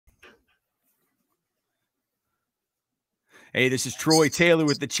Hey, this is Troy Taylor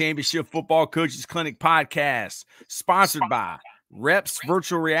with the Championship Football Coaches Clinic podcast, sponsored by Reps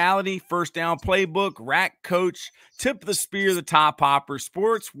Virtual Reality, First Down Playbook, Rack Coach, Tip of the Spear, the Top Hopper,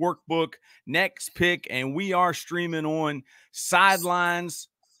 Sports Workbook, Next Pick, and we are streaming on Sidelines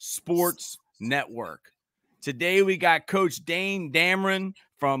Sports Network. Today we got Coach Dane Damron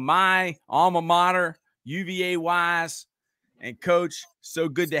from my alma mater, UVA-Wise. And Coach, so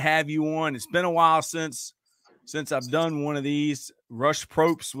good to have you on. It's been a while since I've done one of these. Rush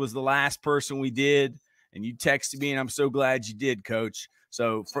Propst was the last person we did, and you texted me, and I'm so glad you did, Coach.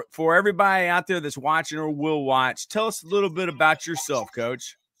 So for everybody out there that's watching or will watch, tell us a little bit about yourself,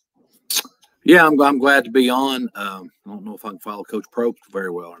 Coach. Yeah, I'm glad to be on. I don't know if I can follow Coach Propst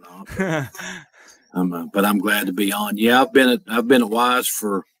very well or not, but I'm glad to be on. Yeah, I've been at Wise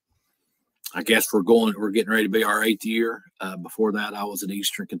for, I guess we're getting ready to be our 8th year. Before that, I was at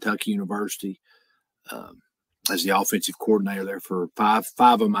Eastern Kentucky University as the offensive coordinator there for five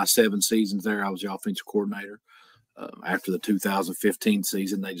of my 7 seasons there. I was the offensive coordinator. After the 2015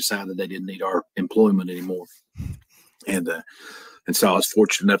 season, they decided they didn't need our employment anymore, and so I was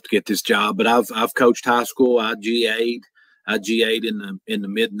fortunate enough to get this job. But I've coached high school. I GA'd in the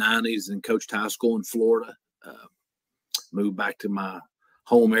mid '90s and coached high school in Florida. Moved back to my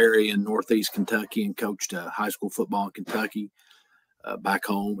home area in Northeast Kentucky and coached high school football in Kentucky back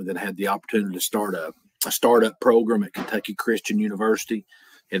home, and then had the opportunity to start a startup program at Kentucky Christian University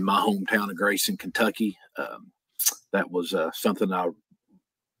in my hometown of Grayson, Kentucky. That was something I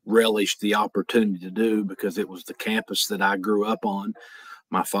relished the opportunity to do because it was the campus that I grew up on.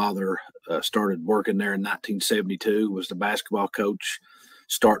 My father started working there in 1972, was the basketball coach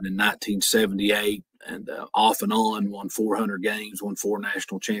starting in 1978, and off and on won 400 games, won 4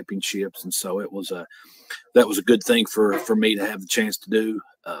 national championships. And so that was a good thing for me to have the chance to do.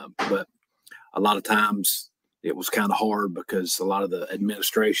 But a lot of times it was kind of hard because a lot of the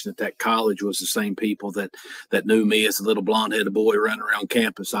administration at that college was the same people that knew me as a little blonde-headed boy running around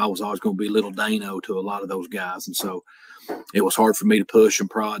campus. I was always going to be little Dano to a lot of those guys. And so it was hard for me to push and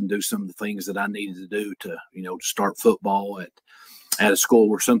prod and do some of the things that I needed to do to start football at a school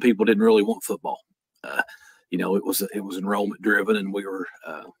where some people didn't really want football. It was enrollment driven, and we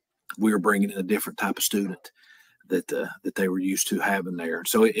were bringing in a different type of student that they were used to having there.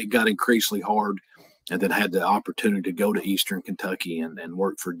 So it got increasingly hard, and then had the opportunity to go to Eastern Kentucky and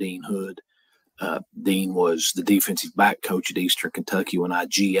work for Dean Hood. Dean was the defensive back coach at Eastern Kentucky when I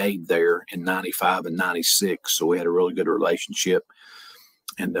GA'd there in 95 and 96. So we had a really good relationship.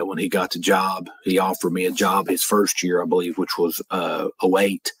 And when he got the job, he offered me a job his first year, I believe, which was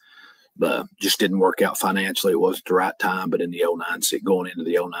 08. But just didn't work out financially. It wasn't the right time. But in the 09 going into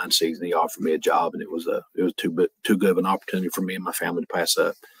the 09 season, he offered me a job, and it was too good of an opportunity for me and my family to pass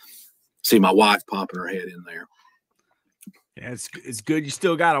up. See my wife popping her head in there. Yeah, it's good. You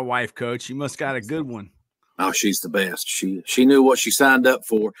still got a wife, Coach. You must got a good one. Oh, she's the best. She knew what she signed up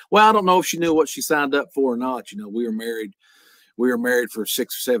for. Well, I don't know if she knew what she signed up for or not. We were married. We were married for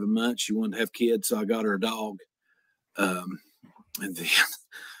 6 or 7 months. She wanted to have kids, so I got her a dog.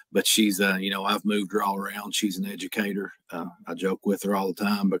 But she's, I've moved her all around. She's an educator. I joke with her all the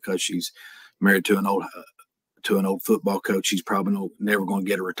time because she's married to an old football coach. She's probably never going to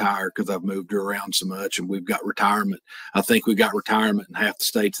get her retired because I've moved her around so much, and we've got retirement. I think we got retirement in half the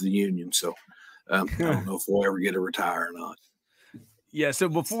states of the union. So I don't know if we'll ever get her retire or not. Yeah. So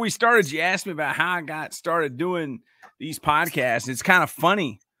before we started, you asked me about how I got started doing these podcasts. It's kind of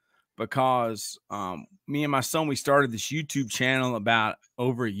funny because me and my son, we started this YouTube channel about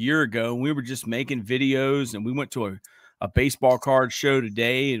over a year ago. And we were just making videos, and we went to a baseball card show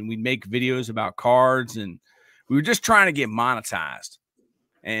today, and we'd make videos about cards, and we were just trying to get monetized.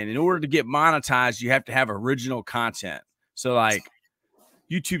 And in order to get monetized, you have to have original content. So like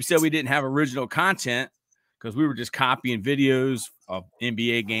YouTube said we didn't have original content because we were just copying videos of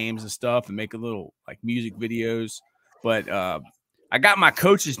NBA games and stuff and making little like music videos. But I got my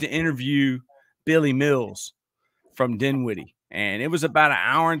coaches to interview Billy Mills from Dinwiddie, and it was about 1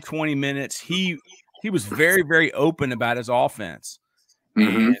 hour and 20 minutes. He was very, very open about his offense.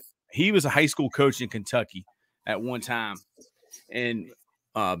 And he was a high school coach in Kentucky at one time. And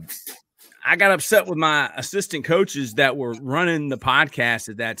I got upset with my assistant coaches that were running the podcast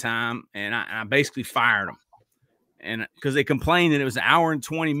at that time, and I basically fired them. And because they complained that it was 1 hour and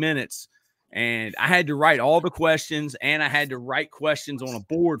 20 minutes, and I had to write all the questions, and I had to write questions on a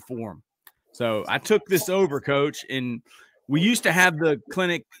board for them. So I took this over, Coach, and we used to have the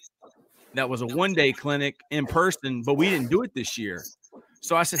clinic that was a one-day clinic in person, but we didn't do it this year.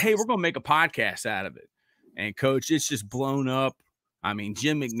 So I said, hey, we're going to make a podcast out of it. And, Coach, it's just blown up. I mean,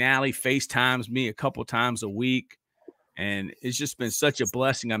 Jim McNally FaceTimes me a couple times a week. And it's just been such a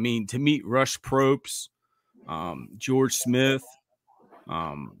blessing. I mean, to meet Rush Propst, George Smith,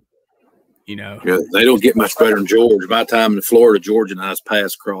 Yeah, they don't get much better than George. My time in Florida, George and I's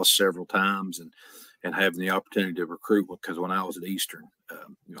passed across several times, and having the opportunity to recruit, because when I was at Eastern,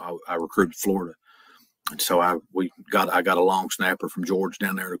 I recruited Florida, and so I got a long snapper from George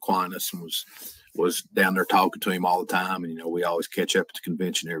down there at Aquinas, and was down there talking to him all the time, and we always catch up at the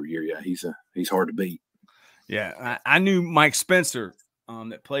convention every year. Yeah, he's hard to beat. Yeah, I knew Mike Spencer,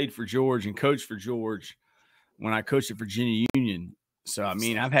 that played for George and coached for George when I coached at Virginia Union. So, I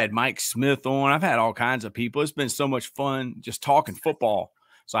mean, I've had Mike Smith on. I've had all kinds of people. It's been so much fun just talking football.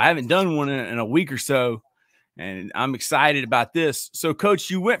 So I haven't done one in a week or so, and I'm excited about this. So, Coach,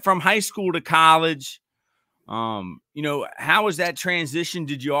 you went from high school to college. How was that transition?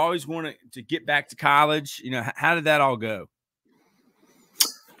 Did you always want to get back to college? How did that all go?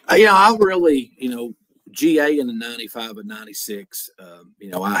 I really, GA in the 95 and 96,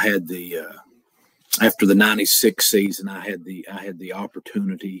 I had after the 96 season, I had the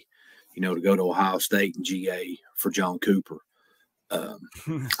opportunity, to go to Ohio State and GA for John Cooper.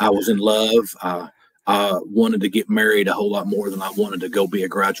 I was in love. I wanted to get married a whole lot more than I wanted to go be a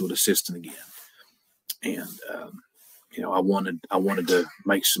graduate assistant again. And, I wanted to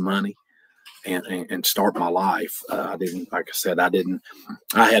make some money and start my life. I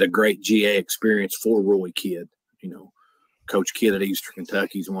had a great GA experience for Roy Kidd, Coach Kidd at Eastern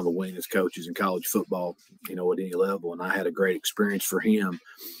Kentucky is one of the winningest coaches in college football, at any level. And I had a great experience for him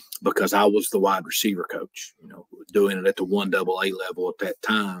because I was the wide receiver coach, doing it at the 1AA level at that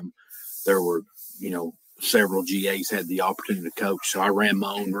time. There were, several GAs had the opportunity to coach. So I ran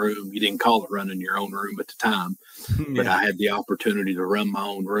my own room. You didn't call it running your own room at the time, but I had the opportunity to run my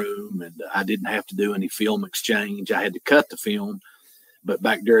own room, and I didn't have to do any film exchange. I had to cut the film. But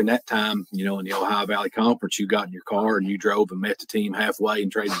back during that time, in the Ohio Valley Conference, you got in your car and you drove and met the team halfway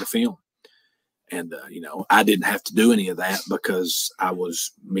and traded the film. And, I didn't have to do any of that because I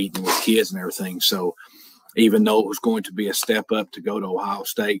was meeting with kids and everything. So even though it was going to be a step up to go to Ohio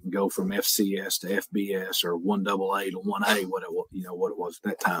State and go from FCS to FBS or 1AA to 1A, what it was at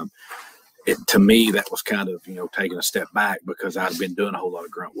that time, to me, that was kind of, taking a step back because I'd been doing a whole lot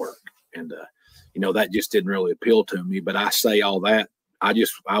of grunt work. And, that just didn't really appeal to me. But I say all that.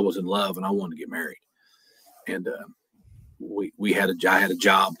 I was in love and I wanted to get married. And I had a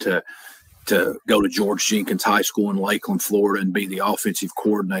job to go to George Jenkins High School in Lakeland, Florida, and be the offensive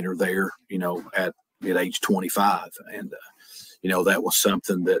coordinator there, at age 25. And, that was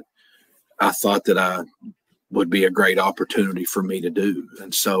something that I thought that I would be a great opportunity for me to do.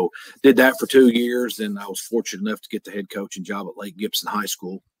 And so did that for 2 years. Then I was fortunate enough to get the head coaching job at Lake Gibson High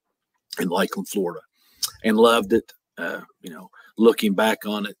School in Lakeland, Florida, and loved it. Looking back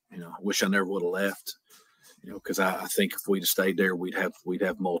on it, I wish I never would have left, because I think if we'd have stayed there, we'd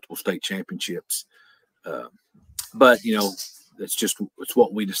have multiple state championships. But it's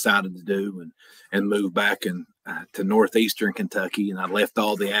what we decided to do, and move back to northeastern Kentucky. And I left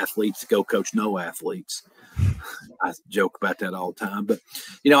all the athletes to go coach no athletes. I joke about that all the time, but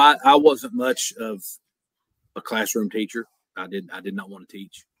I wasn't much of a classroom teacher. I did not want to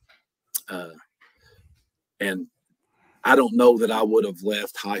teach, and I don't know that I would have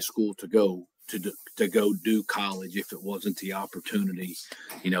left high school to go do college if it wasn't the opportunity,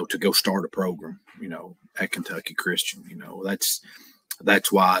 to go start a program, at Kentucky Christian.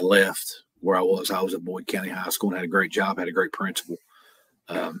 That's why I left where I was. I was at Boyd County High School and had a great job, had a great principal.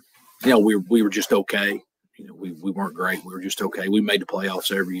 We were just okay. We weren't great. We were just okay. We made the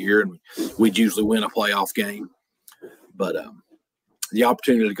playoffs every year, and we'd usually win a playoff game. But the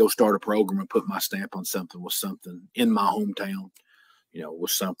opportunity to go start a program and put my stamp on something was something in my hometown,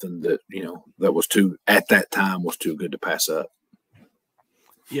 was something that, that was at that time was too good to pass up.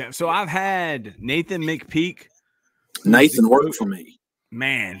 Yeah. So I've had Nathan McPeak. Nathan worked for me.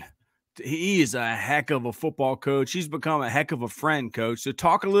 Man, he is a heck of a football coach. He's become a heck of a friend, Coach. So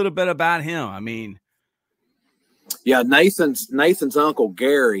talk a little bit about him. I mean. Yeah, Nathan's uncle,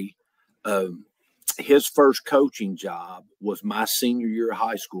 Gary, his first coaching job was my senior year of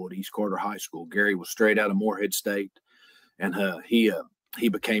high school at East Carter High School. Gary was straight out of Morehead State, and he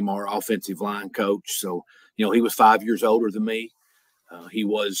became our offensive line coach. So, he was 5 years older than me. He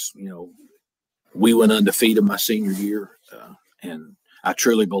was, we went undefeated my senior year, and I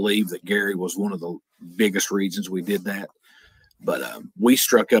truly believe that Gary was one of the biggest reasons we did that. But we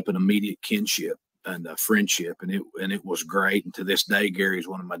struck up an immediate kinship and a friendship, and it was great. And to this day, Gary's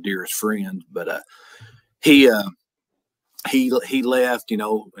one of my dearest friends. But he left,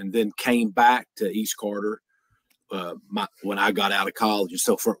 and then came back to East Carter when I got out of college. And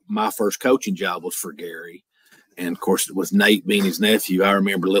so for my first coaching job was for Gary. And of course, it was Nate being his nephew. I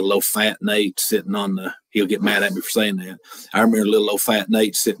remember little old fat Nate sitting on he'll get mad at me for saying that. I remember little old fat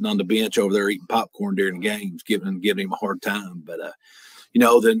Nate sitting on the bench over there eating popcorn during the games, giving him a hard time. But,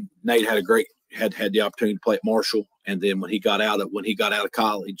 then Nate had had the opportunity to play at Marshall. And then when he got out of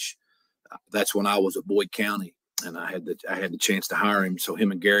college, that's when I was at Boyd County, and I had the chance to hire him. So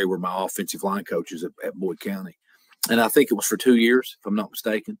him and Gary were my offensive line coaches at Boyd County. And I think it was for 2 years, if I'm not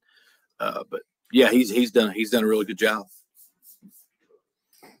mistaken. But yeah, he's done a really good job.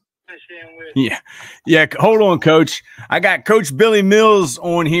 Yeah. Hold on, Coach. I got Coach Billy Mills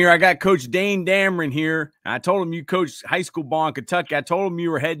on here. I got Coach Dane Damron here. I told him you coached high school ball in Kentucky. I told him you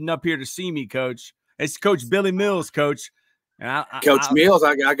were heading up here to see me, Coach. It's Coach Billy Mills, Coach. And Mills,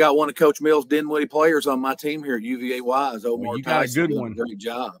 I got one of Coach Mills' Dinwiddie players on my team here at UVA-Wise. Omar you got Tyson, a good one. Great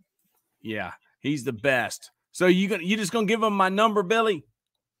job. Yeah, he's the best. So you just gonna give him my number, Billy?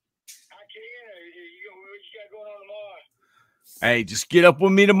 Hey, just get up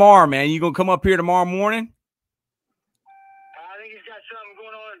with me tomorrow, man. You gonna come up here tomorrow morning? I think he's got something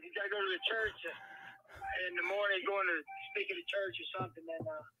going on. He's got to go to the church in the morning. He's going to speak at the church or something.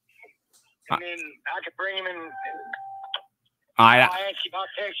 And then I could bring him in. I'll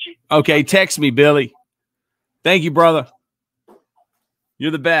text you. Okay, text me, Billy. Thank you, brother. You're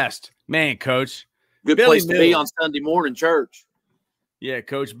the best. Man, Coach. Good Billy place Mills. to be on Sunday morning church. Yeah,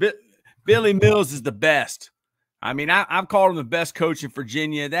 Coach. Billy Mills is the best. I mean, I've called him the best coach in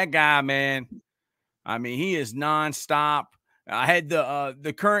Virginia. That guy, man, I mean, he is nonstop. I had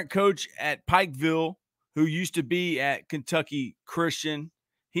the current coach at Pikeville, who used to be at Kentucky Christian.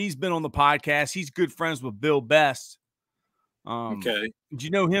 He's been on the podcast. He's good friends with Bill Best. Okay. Do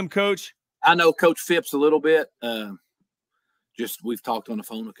you know him, Coach? I know Coach Phipps a little bit. We've talked on the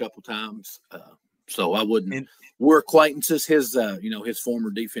phone a couple times. So I wouldn't. We're acquaintances. His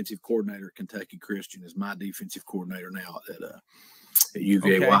former defensive coordinator at Kentucky Christian is my defensive coordinator now at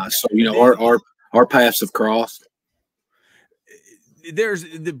UVA-Wise. Okay. So our paths have crossed. There's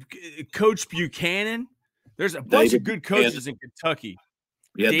the Coach Buchanan. There's a bunch of good coaches in Kentucky.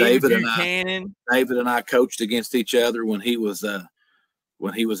 Yeah, David and I coached against each other when he was at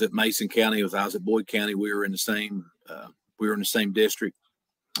Mason County. I was at Boyd County. We were in the same district.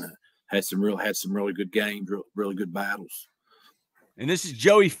 Had some really good games, really good battles. And this is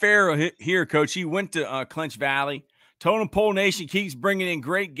Joey Farrell here, Coach. He went to Clinch Valley. Totem Pole Nation keeps bringing in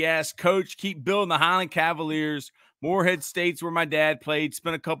great guests. Coach, keep building the Highland Cavaliers. Morehead State's where my dad played,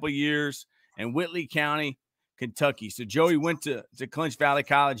 spent a couple of years, and Whitley County, Kentucky. So Joey went to Clinch Valley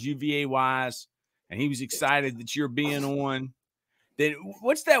College, UVA-Wise, and he was excited that you're being on. Then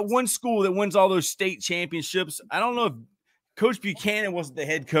what's that one school that wins all those state championships? I don't know if Coach Buchanan wasn't the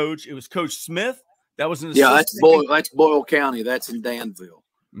head coach. It was Coach Smith. That was an assistant. That's Boyle County. That's in Danville.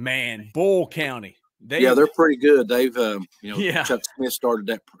 Man, Boyle County. They're pretty good. They've Yeah. Chuck Smith started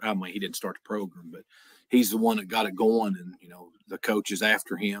that. I mean, he didn't start the program, but he's the one that got it going. And the coaches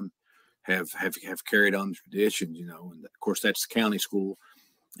after him have carried on the traditions. And of course that's the county school,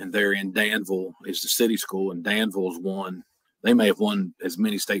 and they're in Danville is the city school, and Danville's won. They may have won as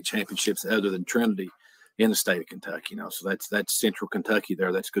many state championships other than Trinity in the state of Kentucky. So that's Central Kentucky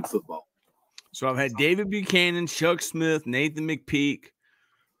there. That's good football. So I've had David Buchanan, Chuck Smith, Nathan McPeak,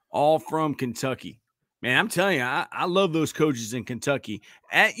 all from Kentucky. Man, I'm telling you, I love those coaches in Kentucky.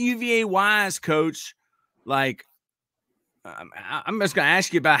 At UVA-Wise, Coach, like, I'm just going to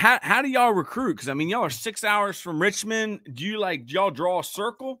ask you about how do y'all recruit? Because, I mean, y'all are 6 hours from Richmond. Do y'all draw a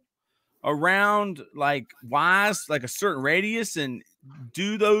circle around, like, Wise, like a certain radius, and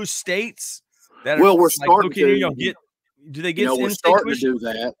do those states that are we're starting to – do they get we're starting to do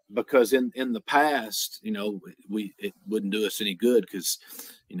that because in the past, it wouldn't do us any good because,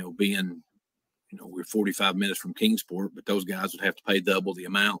 being – we're 45 minutes from Kingsport, but those guys would have to pay double the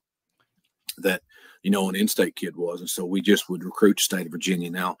amount that, an in-state kid was. And so we just would recruit the state of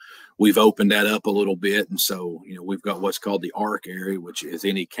Virginia. Now we've opened that up a little bit. And so, we've got what's called the ARC area, which is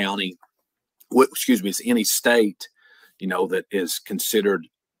any county, it's any state, that is considered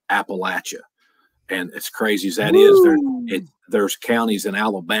Appalachia. And as crazy as that is, there's counties in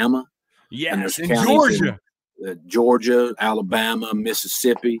Alabama. Yes, and there's in counties Georgia. In Georgia, Alabama,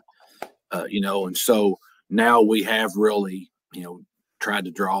 Mississippi. And so now we have really, tried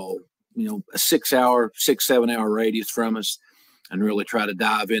to draw, a 7 hour radius from us and really try to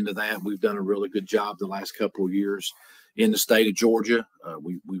dive into that. We've done a really good job the last couple of years in the state of Georgia.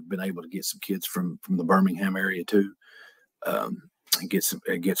 We've been able to get some kids from the Birmingham area too, and get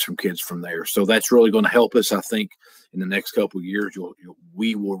some kids from there. So that's really going to help us. I think in the next couple of years,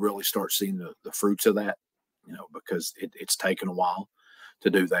 we will really start seeing the fruits of that, because it's taken a while to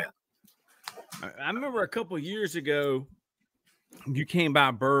do that. I remember a couple of years ago, you came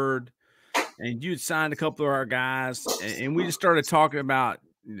by Bird and you had signed a couple of our guys, and we just started talking about,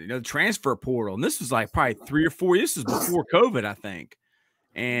 the transfer portal. And this was like probably 3 or 4 years. This was before COVID, I think.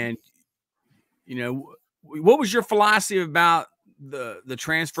 And, what was your philosophy about the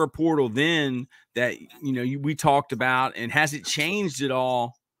transfer portal then that, we talked about, and has it changed at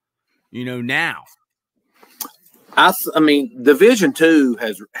all, now? I mean, Division II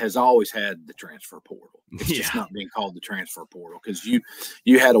has always had the transfer portal. It's just not being called the transfer portal because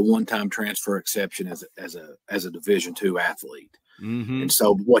you had a one-time transfer exception as a Division II athlete, and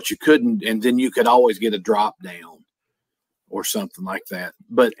so what you couldn't, and then you could always get a drop down or something like that.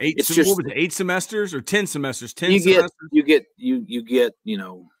 But it's just, what was it, 8 semesters or 10 semesters? 10 semesters. You get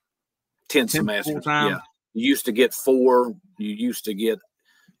 10 semesters. Yeah, you used to get 4. You used to get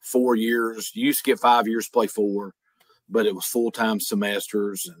 4 years. You used to get 5 years to play 4. But it was full-time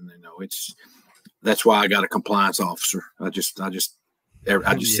semesters, and that's why I got a compliance officer. I just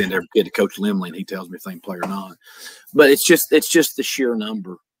send every kid to Coach Limley, and he tells me if they can play or not. But it's just the sheer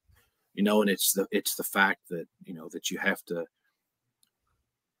number, and it's the fact that that you have to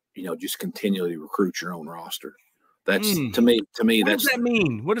just continually recruit your own roster. That's to me. What does that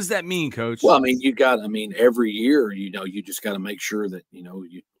mean? What does that mean, Coach? Well, I mean, every year, you just got to make sure that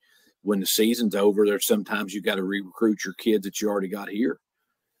when the season's over, there's sometimes you got to re-recruit your kids that you already got here,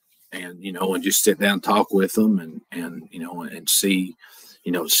 and and just sit down and talk with them, and see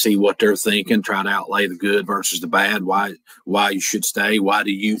what they're thinking, try to outlay the good versus the bad, why you should stay, why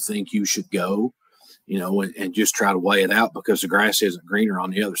do you think you should go, and just try to weigh it out, because the grass isn't greener on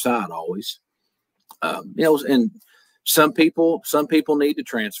the other side always. And some people need to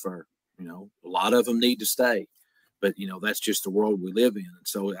transfer, a lot of them need to stay. But, that's just the world we live in. And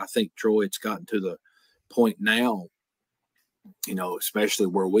so I think, Troy, it's gotten to the point now, especially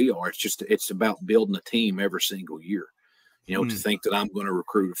where we are, it's about building a team every single year. To think that I'm going to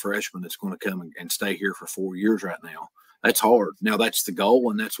recruit a freshman that's going to come and stay here for 4 years right now, that's hard. Now, that's the goal,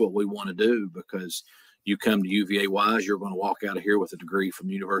 and that's what we want to do, because you come to UVA-Wise, you're going to walk out of here with a degree from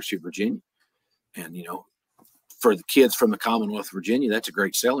the University of Virginia. And, for the kids from the Commonwealth of Virginia, that's a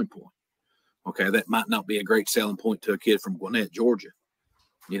great selling point. Okay, that might not be a great selling point to a kid from Gwinnett, Georgia.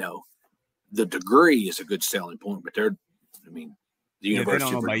 The degree is a good selling point, but the University they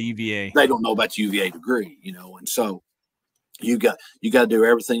don't know about UVA. They don't know about the UVA degree, and so you got to do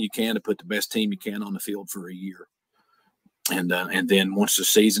everything you can to put the best team you can on the field for a year. And then once the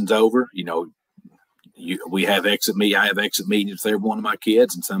season's over, we have exit meetings. I have exit meetings with every one of my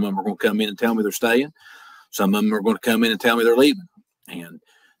kids, and some of them are going to come in and tell me they're staying. Some of them are going to come in and tell me they're leaving, and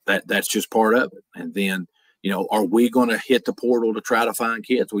that's just part of it. And then, are we going to hit the portal to try to find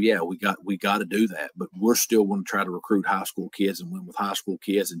kids? Well, yeah, we got to do that, but we're still going to try to recruit high school kids and win with high school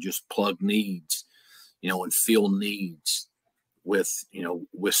kids and just plug needs, and fill needs with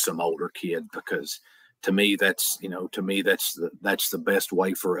some older kid, because to me, that's the best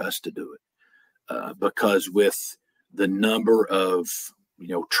way for us to do it. Because with the number of,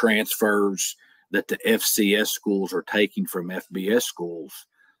 transfers that the FCS schools are taking from FBS schools,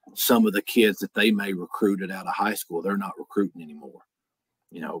 some of the kids that they may recruited out of high school, they're not recruiting anymore,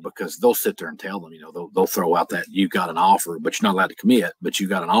 because they'll sit there and tell them, they'll throw out that you got an offer, but you're not allowed to commit, but you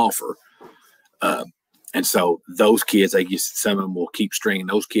got an offer. And so those kids, some of them will keep stringing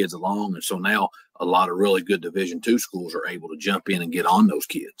those kids along. And so now a lot of really good Division II schools are able to jump in and get on those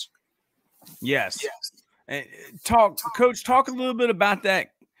kids. Yes. And Coach, talk a little bit about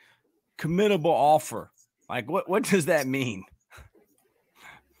that committable offer. Like what does that mean?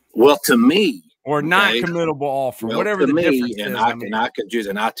 Well, to me, or not committable offer, whatever the difference is.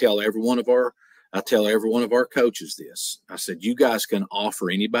 I tell every one of our coaches this. I said, you guys can offer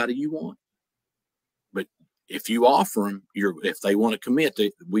anybody you want, but if you offer them, if they want to commit,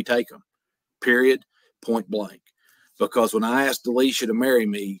 we take them. Period. Point blank. Because when I asked Alicia to marry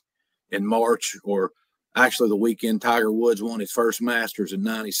me in March, or actually the weekend Tiger Woods won his first Masters in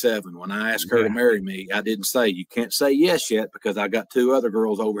 '97. When I asked her to marry me, I didn't say, you can't say yes yet, because I got 2 other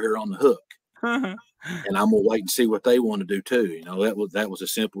girls over here on the hook. And I'm going to wait and see what they want to do too. That was a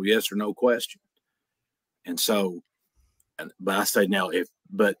simple yes or no question. And so, but I say now,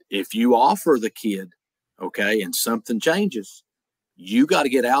 if you offer the kid, okay, and something changes, you got to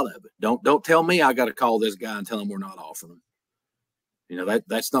get out of it. Don't tell me I got to call this guy and tell him we're not offering him.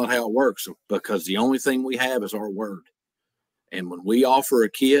 That's not how it works, because the only thing we have is our word. And when we offer a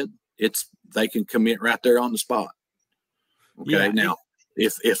kid, they can commit right there on the spot. Okay. Yeah. Now,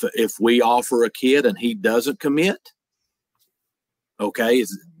 if we offer a kid and he doesn't commit, okay,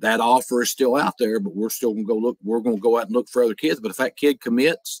 that offer is still out there, but we're still going to go look. We're going to go out and look for other kids. But if that kid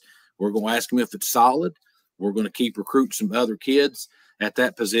commits, We're going to ask them if it's solid. We're going to keep recruiting some other kids at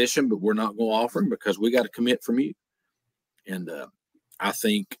that position, but we're not going to offer them because we got to commit from you. And I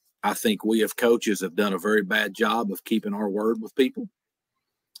think we as coaches have done a very bad job of keeping our word with people.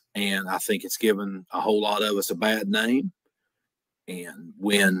 And I think it's given a whole lot of us a bad name. And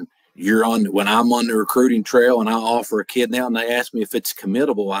when I'm on the recruiting trail and I offer a kid now and they ask me if it's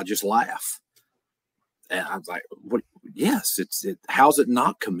committable, I just laugh. And I was like, "What? Yes, how's it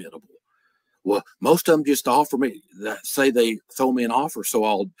not committable?" Well, most of them just offer me say they throw me an offer, so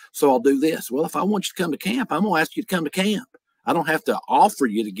I'll do this. Well, if I want you to come to camp, I'm gonna ask you to come to camp. I don't have to offer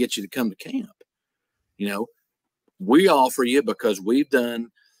you to get you to come to camp. You know, we offer you because we've done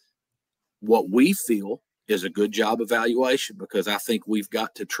what we feel is a good job evaluation, because I think we've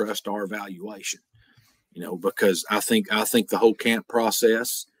got to trust our evaluation. You know, because I think the whole camp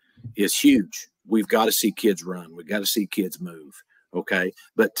process is huge. We've got to see kids run. We've got to see kids move. Okay.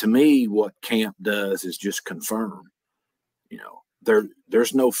 But to me, what camp does is just confirm, you know,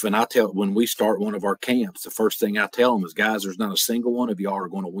 there's no fun. When we start one of our camps, the first thing I tell them is, guys, there's not a single one of y'all are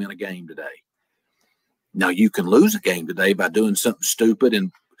going to win a game today. Now, you can lose a game today by doing something stupid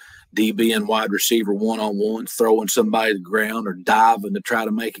and DB and wide receiver one-on-one, throwing somebody to the ground or diving to try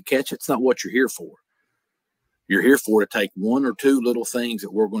to make a catch. It's not what you're here for. You're here for to take one or two little things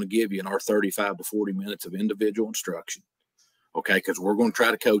that we're going to give you in our 35 to 40 minutes of individual instruction. Okay, because we're going to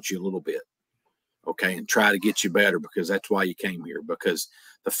try to coach you a little bit. Okay, and try to get you better, because that's why you came here. Because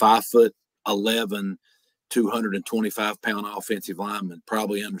the 5'11", 225-pound offensive lineman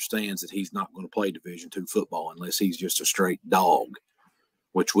probably understands that he's not going to play Division II football unless he's just a straight dog,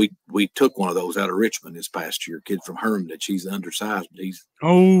 which we took one of those out of Richmond this past year. Kid from Hermitage, he's undersized, but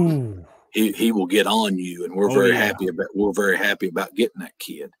he will get on you, and we're very happy about getting that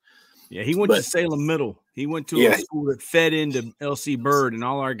kid. Yeah, he went to Salem Middle. He went to a school that fed into L.C. Bird, and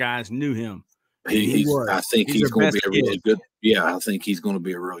all our guys knew him. I think he's going to be a really good. Yeah, I think he's going to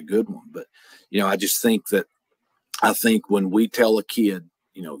be a really good one. But you know, I think when we tell a kid,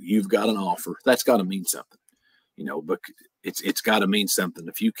 you know, you've got an offer, that's got to mean something. You know, but it's got to mean something.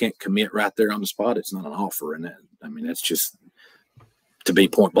 If you can't commit right there on the spot, it's not an offer. And that's just, to be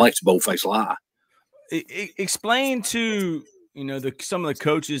point blank, it's a bold-faced lie. Explain to, you know, some of the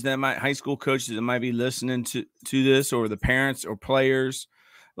coaches high school coaches that might be listening to this, or the parents or players.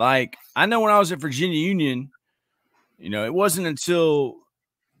 Like, I know when I was at Virginia Union, you know, it wasn't until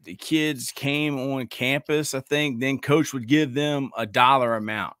the kids came on campus, I think, then coach would give them a dollar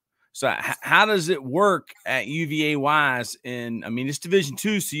amount. So how does it work at UVA-Wise? And I mean, it's Division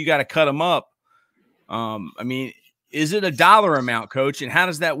II, so you got to cut them up. I mean, is it a dollar amount, Coach? And how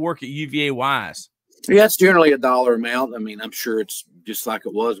does that work at UVA-Wise? Yeah, it's generally a dollar amount. I mean, I'm sure it's just like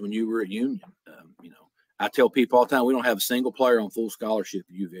it was when you were at Union. You know, I tell people all the time, we don't have a single player on full scholarship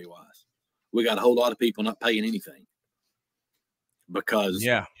at UVA-Wise. We got a whole lot of people not paying anything, because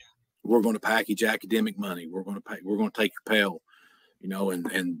we're going to package academic money. We're going to take your Pell. You know,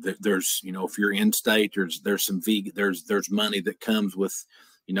 and there's, you know, if you're in state, there's some there's money that comes with,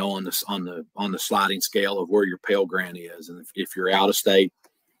 you know, on the sliding scale of where your Pell Grant is. And if you're out of state,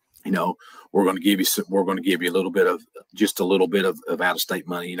 you know, we're going to give you a little bit of out of state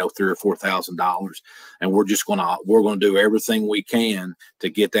money, you know, $3,000 or $4,000, and we're going to do everything we can to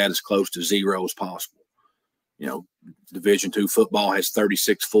get that as close to zero as possible. You know, Division II football has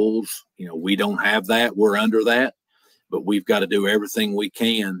 36 fulls. You know, we don't have that. We're under that. But we've got to do everything we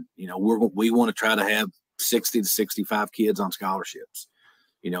can. You know, we want to try to have 60 to 65 kids on scholarships,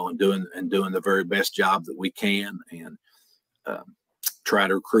 you know, and doing the very best job that we can, and try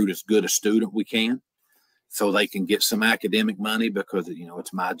to recruit as good a student we can, so they can get some academic money, because, you know,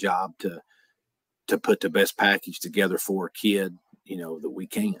 it's my job to put the best package together for a kid, you know, that we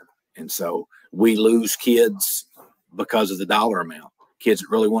can. And so we lose kids because of the dollar amount. Kids that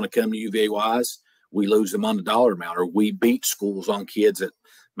really want to come to UVA-Wise, we lose them on the dollar amount, or we beat schools on kids that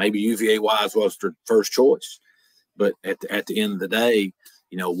maybe UVA-Wise was their first choice. But at the end of the day,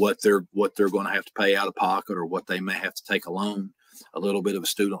 you know, what they're going to have to pay out of pocket, or what they may have to take a loan, a little bit of a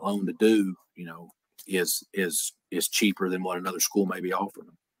student loan to do, you know, is cheaper than what another school may be offering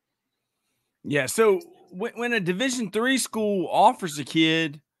them. Yeah. So when a Division III school offers a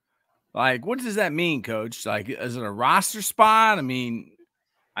kid, like, what does that mean, Coach? Like, is it a roster spot? I mean,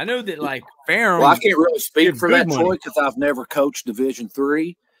 I know that, like, Ferrum. Well, I can't really speak for that, Troy, because I've never coached Division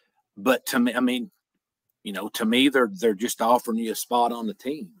III. But to me, I mean, you know, to me, they're just offering you a spot on the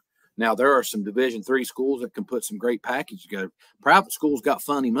team. Now, there are some Division III schools that can put some great package together. Private schools got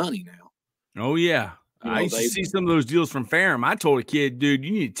funny money now. Oh yeah, you know, I used to see some of those deals from Ferrum. I told a kid, dude,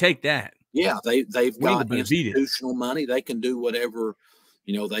 you need to take that. Yeah, they've got institutional money. They can do whatever.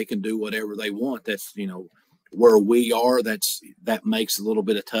 they can do whatever they want. That's, where we are, that makes a little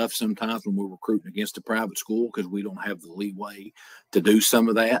bit of tough sometimes when we're recruiting against a private school, because we don't have the leeway to do some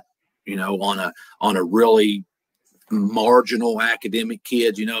of that, on a really marginal academic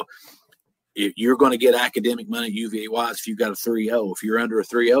kid. If you're going to get academic money at UVA-Wise, if you've got a 3.0, if you're under a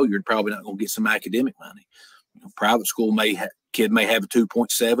 3.0, you're probably not going to get some academic money. Private school kid may have a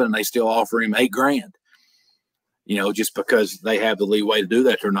 2.7 and they still offer him $8,000. Just because they have the leeway to do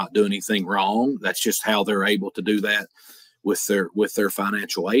that, they're not doing anything wrong. That's just how they're able to do that with their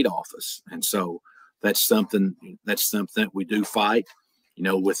financial aid office. And so that's something that we do fight.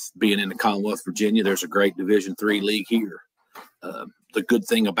 With being in the Commonwealth, Virginia, there's a great Division III league here. The good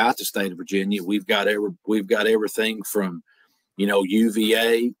thing about the state of Virginia, we've got everything from,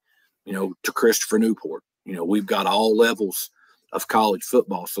 UVA, to Christopher Newport. We've got all levels of college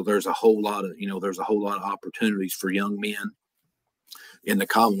football. So there's a whole lot of opportunities for young men in the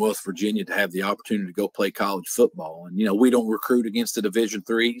Commonwealth, Virginia, to have the opportunity to go play college football. And, we don't recruit against the Division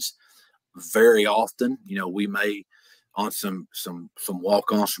IIIs very often. We may on some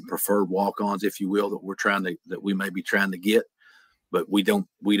walk-ons, some preferred walk-ons, if you will, that we may be trying to get, but we don't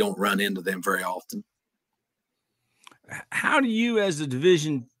run into them very often. How do you, as a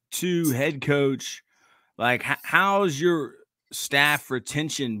Division II head coach, how's your staff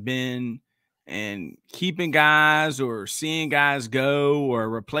retention been, and keeping guys or seeing guys go or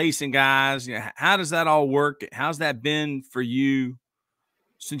replacing guys? How does that all work? How's that been for you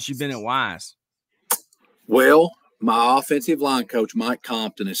since you've been at Wise? Well, my offensive line coach, Mike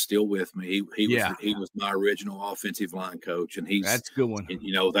Compton, is still with me. He was my original offensive line coach, and that's a good one.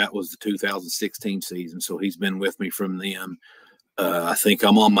 That was the 2016 season, so he's been with me from then. I think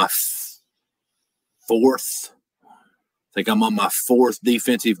I'm on my fourth.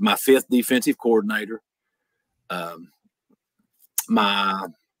 My fifth defensive coordinator. My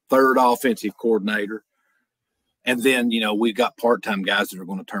third offensive coordinator, and then we've got part-time guys that are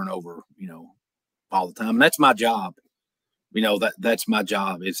going to turn over, all the time. And that's my job. That's my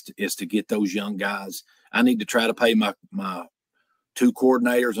job is to get those young guys. I need to try to pay my two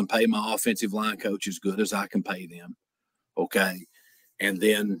coordinators and pay my offensive line coach as good as I can pay them. Okay. And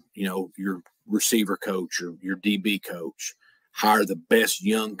then, your receiver coach or your DB coach, hire the best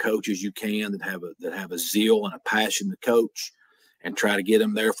young coaches you can that have a zeal and a passion to coach, and try to get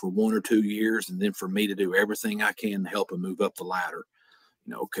them there for 1 or 2 years. And then for me to do everything I can to help them move up the ladder,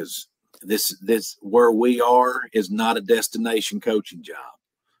 because this where we are is not a destination coaching job.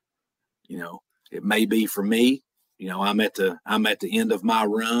 It may be for me. I'm at the end of my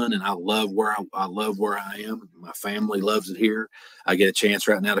run, and I love where I am. My family loves it here. I get a chance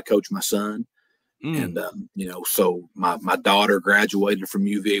right now to coach my son. And, so my daughter graduated from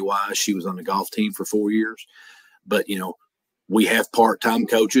UVA-Wise. She was on the golf team for 4 years. But, we have part-time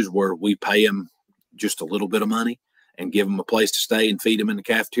coaches where we pay them just a little bit of money and give them a place to stay and feed them in the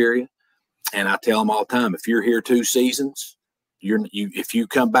cafeteria. And I tell them all the time, if you're here 2 seasons, if you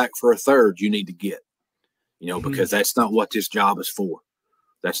come back for a third, you need to get, because that's not what this job is for.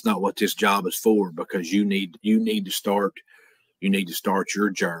 That's not what this job is for, because you need to start your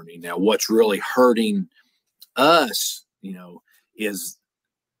journey. Now, what's really hurting us, is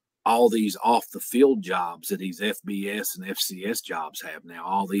all these off the field jobs that these FBS and FCS jobs have now,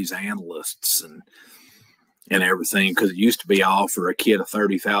 all these analysts and everything, because it used to be I offer a kid a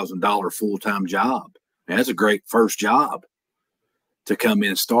 $30,000 full-time job. And that's a great first job to come in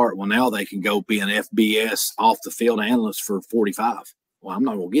and start. Well, now they can go be an FBS off the field analyst for 45. Well, I'm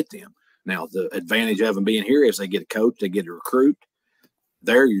not going to get them. Now, the advantage of them being here is they get a coach, they get a recruit.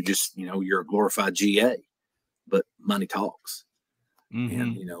 There, you're just, you're a glorified GA, but money talks.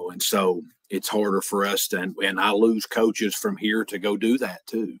 And, and so it's harder for us and I lose coaches from here to go do that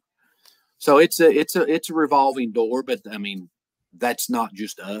too. So it's a revolving door, but I mean, that's not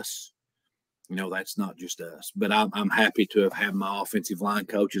just us. That's not just us. But I'm happy to have had my offensive line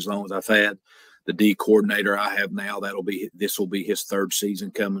coach as long as I've had the D coordinator I have now. This will be his 3rd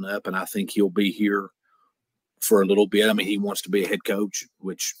season coming up, and I think he'll be here for a little bit. I mean, he wants to be a head coach,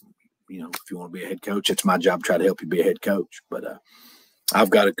 which if you want to be a head coach, it's my job to try to help you be a head coach. But I've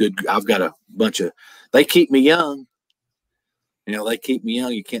got a bunch of. They keep me young. They keep me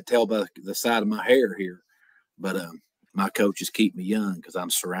young. You can't tell by the side of my hair here, but my coaches keep me young because I'm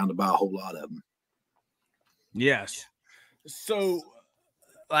surrounded by a whole lot of them. Yes. So,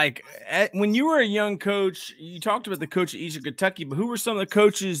 when you were a young coach, you talked about the coach at Eastern Kentucky, but who were some of the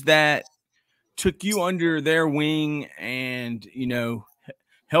coaches that took you under their wing and,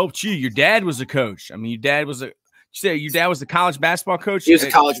 helped you? Your dad was a coach. I mean, your dad was the college basketball coach? He was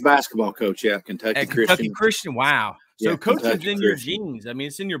a college basketball coach, yeah, Kentucky Christian. Wow. So coaching's Kentucky in your Christian. genes. I mean,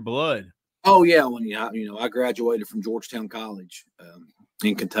 it's in your blood. Oh yeah, I graduated from Georgetown College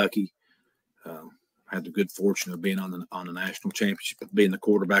in Kentucky. Had the good fortune of being on the national championship, being the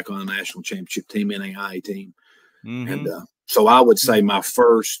quarterback on the national championship team, NAIA team, and so I would say my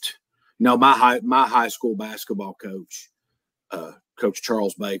first, my high school basketball coach, Coach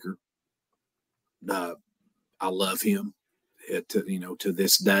Charles Baker. I love him. To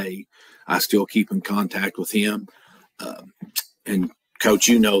this day, I still keep in contact with him. And Coach,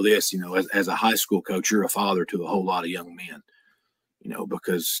 this, as a high school coach, you're a father to a whole lot of young men,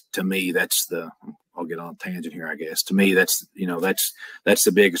 because to me, I'll get on a tangent here, I guess. To me, that's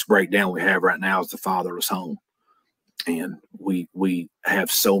the biggest breakdown we have right now is the fatherless home. And we have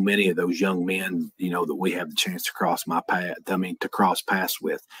so many of those young men, that we have the chance to cross to cross paths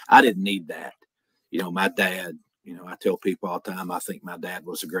with. I didn't need that. My dad, I tell people all the time, I think my dad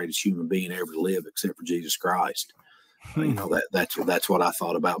was the greatest human being ever to live, except for Jesus Christ. That's what I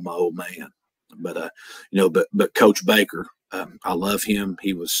thought about my old man. But but Coach Baker, I love him.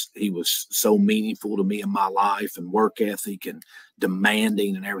 He was so meaningful to me in my life, and work ethic and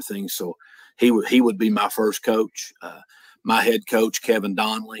demanding and everything. So he would be my first coach. My head coach, Kevin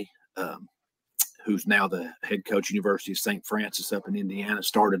Donnelly, who's now the head coach at University of St. Francis up in Indiana,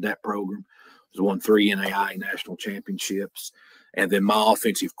 started that program. Won 3 NAIA national championships. And then my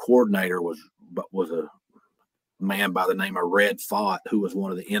offensive coordinator was a man by the name of Red Fott, who was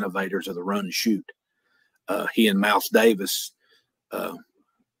one of the innovators of the run and shoot. He and Mouse Davis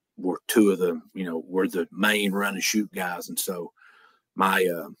were two of were the main run and shoot guys. And so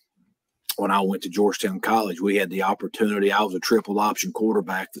when I went to Georgetown College, we had the opportunity. I was a triple option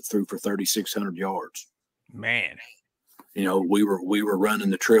quarterback that threw for 3,600 yards. Man. We were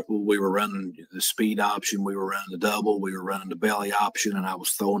running the triple, we were running the speed option, we were running the double, we were running the belly option, and I was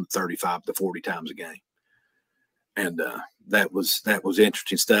throwing 35 to 40 times a game. And that was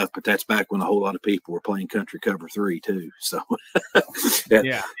interesting stuff. But that's back when a whole lot of people were playing country cover 3 too. So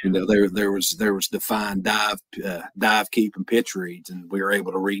yeah, there was defined dive, keep, and pitch reads, and we were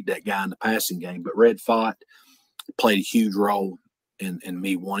able to read that guy in the passing game. But Red Fott played a huge role in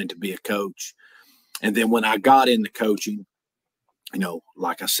me wanting to be a coach. And then when I got into coaching,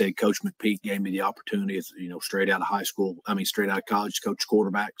 like I said, Coach McPeak gave me the opportunity, straight out of college to coach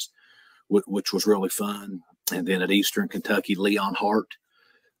quarterbacks, which was really fun. And then at Eastern Kentucky, Leon Hart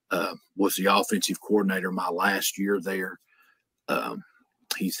was the offensive coordinator my last year there.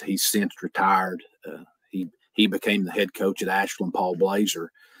 He's since retired. He became the head coach at Ashland Paul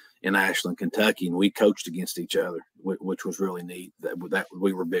Blazer in Ashland, Kentucky, and we coached against each other, which was really neat. That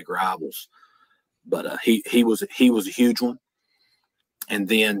we were big rivals. But he was a huge one. And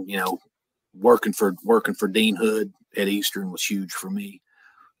then working for Dean Hood at Eastern was huge for me.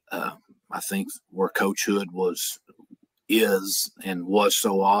 I think where Coach Hood was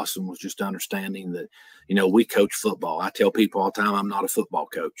so awesome was just understanding that we coach football. I tell people all the time I'm not a football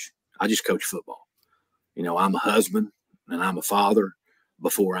coach. I just coach football. I'm a husband and I'm a father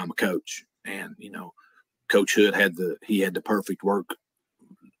before I'm a coach. And Coach Hood had the perfect work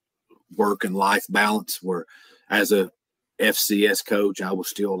and life balance where as a FCS coach, I was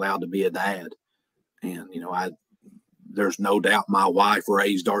still allowed to be a dad. And, there's no doubt my wife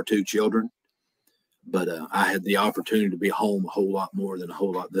raised our 2 children, but I had the opportunity to be home a whole lot more than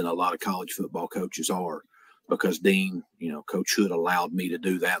a lot of college football coaches are, because Dean, Coach Hood allowed me to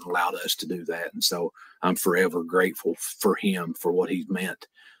do that and allowed us to do that. And so I'm forever grateful for him for what he's meant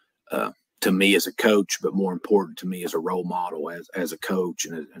to me as a coach, but more important to me as a role model, as a coach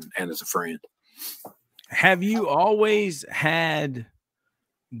and as a friend. Have you always had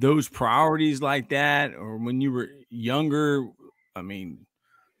those priorities like that, or when you were younger? I mean,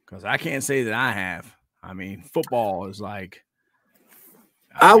 because I can't say that I have. I mean, football is like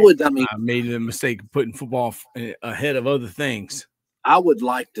I made the mistake of putting football ahead of other things. I would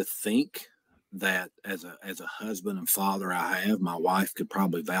like to think that as a husband and father my wife could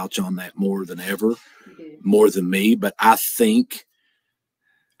probably vouch on that more than ever, more than me. But I think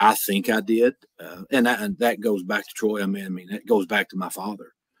I did. And that goes back to Troy. I mean, that goes back to my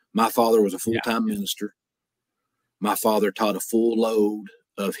father. My father was a full-time minister. My father taught a full load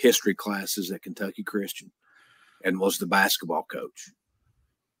of history classes at Kentucky Christian and was the basketball coach.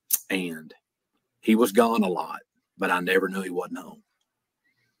 And he was gone a lot, but I never knew he wasn't home.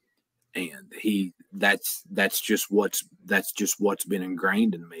 And that's just what's been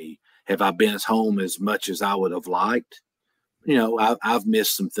ingrained in me. Have I been at home as much as I would have liked? I've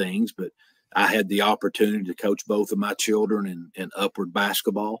missed some things, but I had the opportunity to coach both of my children in upward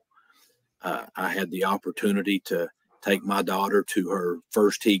basketball. I had the opportunity to take my daughter to her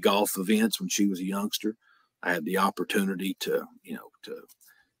first tee golf events when she was a youngster. I had the opportunity to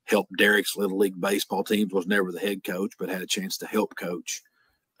help Derek's Little League baseball teams. Was never the head coach, but had a chance to help coach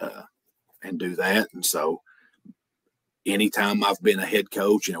and do that. And so anytime I've been a head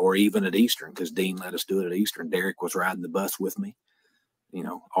coach, or even at Eastern, because Dean let us do it at Eastern, Derek was riding the bus with me.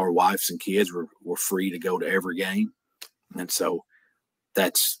 Our wives and kids were free to go to every game. And so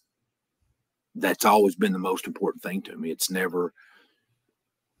that's always been the most important thing to me. It's never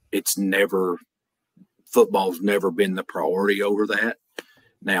football's never been the priority over that.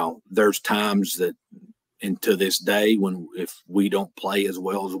 Now, there's times that, and to this day, if we don't play as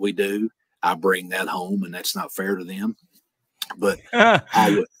well as we do, I bring that home, and that's not fair to them. But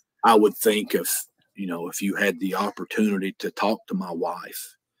I would think if you had the opportunity to talk to my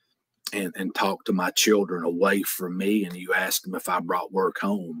wife and talk to my children away from me, and you asked them if I brought work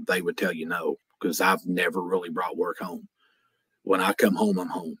home, they would tell you no, because I've never really brought work home. When I come home, I'm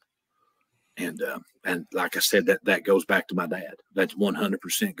home. And like I said, that goes back to my dad. That's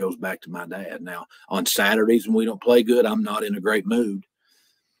 100% goes back to my dad. Now, on Saturdays when we don't play good, I'm not in a great mood,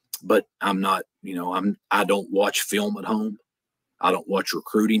 but I'm not, I don't watch film at home. I don't watch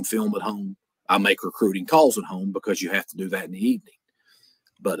recruiting film at home. I make recruiting calls at home because you have to do that in the evening.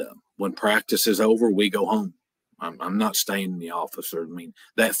 But when practice is over, we go home. I'm not staying in the office.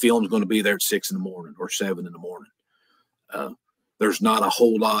 That film's going to be there at 6 in the morning or 7 in the morning. There's not a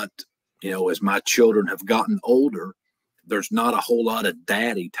whole lot, as my children have gotten older, there's not a whole lot of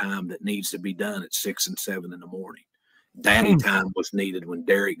daddy time that needs to be done at 6 and 7 in the morning. Daddy time was needed when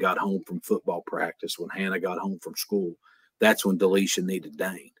Derek got home from football practice, when Hannah got home from school. That's when Delisha needed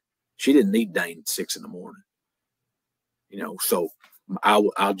Dane. She didn't need Dane at 6 in the morning. So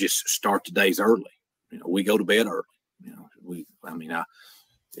I'll just start the days early. We go to bed early.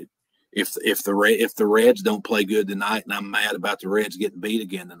 If the Reds don't play good tonight, and I'm mad about the Reds getting beat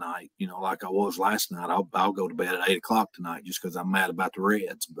again tonight, like I was last night, I'll go to bed at 8 o'clock tonight just because I'm mad about the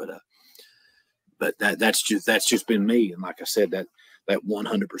Reds. But that's just been me. And like I said, that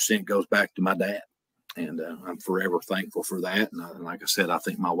 100% goes back to my dad. And I'm forever thankful for that. And like I said, I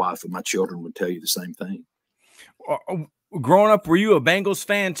think my wife and my children would tell you the same thing. Growing up, were you a Bengals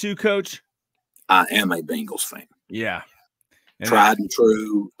fan too, Coach? I am a Bengals fan. Yeah. Tried and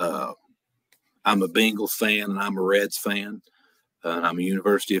true. I'm a Bengals fan, and I'm a Reds fan. I'm a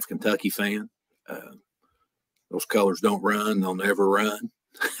University of Kentucky fan. Those colors don't run. They'll never run.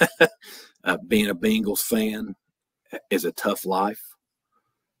 Being a Bengals fan is a tough life.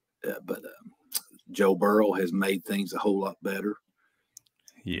 But Joe Burrow has made things a whole lot better.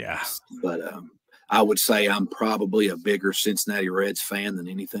 Yeah. But I would say I'm probably a bigger Cincinnati Reds fan than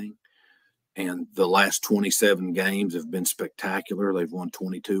anything. And the last 27 games have been spectacular. They've won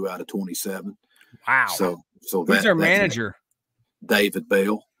 22 out of 27. Wow. So who's their manager? David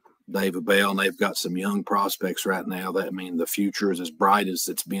Bell, and they've got some young prospects right now. The future is as bright as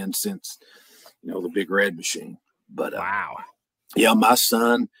it's been since, the Big Red Machine. But wow. Yeah, my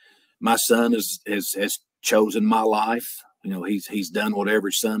son has chosen my life. He's done what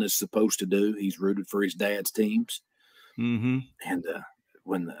every son is supposed to do. He's rooted for his dad's teams. Mm-hmm. And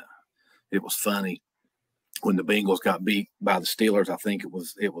it was funny when the Bengals got beat by the Steelers. I think it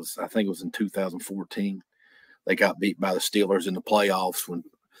was in 2014. They got beat by the Steelers in the playoffs when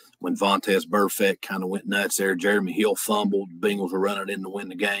Vontaze Burfict kind of went nuts there. Jeremy Hill fumbled. The Bengals were running in to win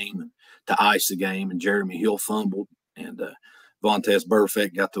the game and to ice the game, and Jeremy Hill fumbled, and Vontaze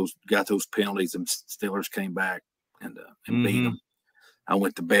Burfict got those penalties, and Steelers came back and beat them. I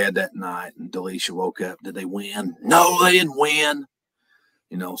went to bed that night, and Delisha woke up. Did they win? No, they didn't win.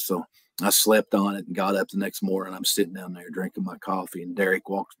 So I slept on it and got up the next morning. I'm sitting down there drinking my coffee, and Derek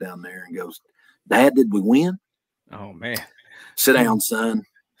walks down there and goes, "Dad, did we win?" Oh, man. "Sit down, son."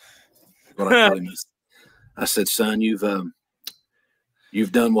 What I told him is, I said, "Son, you've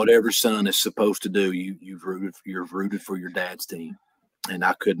done what every son is supposed to do. You've rooted for your dad's team, and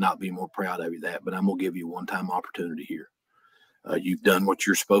I could not be more proud of you that. But I'm gonna give you a one-time opportunity here. You've done what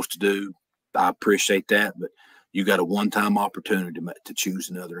you're supposed to do. I appreciate that, but you got a one-time opportunity to choose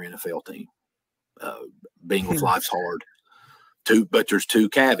another NFL team. Bengals life's hard. But there's two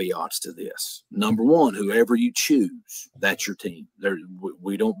caveats to this. Number one, whoever you choose, that's your team.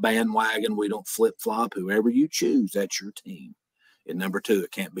 We don't bandwagon, we don't flip-flop. Whoever you choose, that's your team. And number two,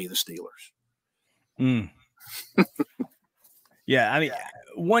 it can't be the Steelers." Yeah,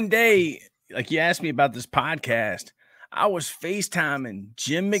 one day, like you asked me about this podcast, I was FaceTiming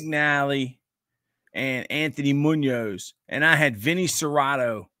Jim McNally and Anthony Munoz, and I had Vinny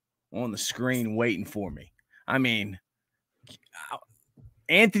Serrato on the screen waiting for me.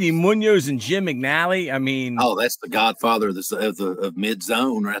 Anthony Munoz and Jim McNally. I mean, oh, that's the godfather of mid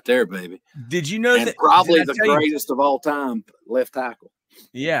zone right there, baby. Did you know that? Probably the greatest of all time left tackle.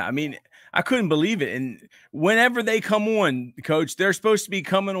 Yeah, I mean, I couldn't believe it. And whenever they come on, Coach, they're supposed to be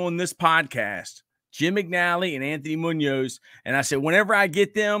coming on this podcast, Jim McNally and Anthony Munoz. And I said, whenever I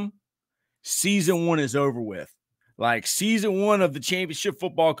get them, season 1 is over with. Like season 1 of the Championship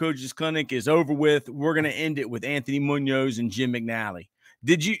Football Coaches Clinic is over with. We're going to end it with Anthony Munoz and Jim McNally.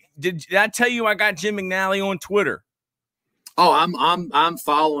 Did I tell you I got Jim McNally on Twitter? Oh, I'm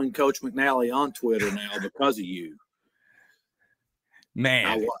following Coach McNally on Twitter now because of you.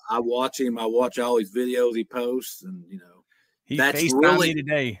 Man, I watch him. I watch all his videos he posts, and he FaceTimed me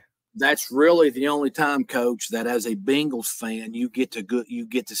today. That's really the only time, Coach, that as a Bengals fan you get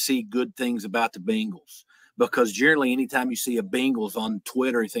to see good things about the Bengals. Because generally, anytime you see a Bengals on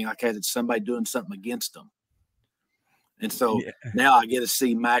Twitter, you think, okay, it's somebody doing something against them. And so now I get to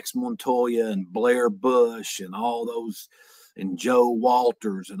see Max Montoya and Blair Bush and all those, and Joe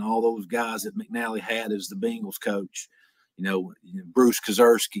Walters and all those guys that McNally had as the Bengals coach. Bruce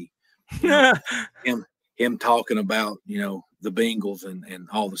Kozerski, him talking about, the Bengals and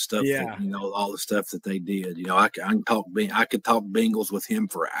all the stuff, all the stuff that they did. I could talk Bengals with him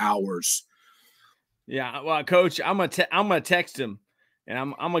for hours. Yeah, well, Coach, I'm gonna text him, and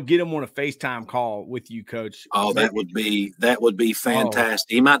I'm gonna get him on a FaceTime call with you, Coach. Oh, that would be fantastic.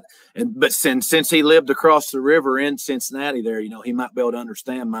 He might, but since he lived across the river in Cincinnati, there, he might be able to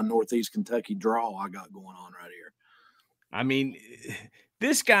understand my Northeast Kentucky drawl I got going on right here. I mean,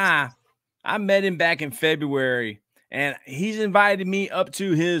 this guy, I met him back in February, and he's invited me up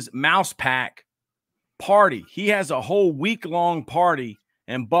to his mouse pack party. He has a whole week-long party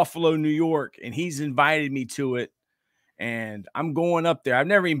in Buffalo, New York, and he's invited me to it, and I'm going up there. I've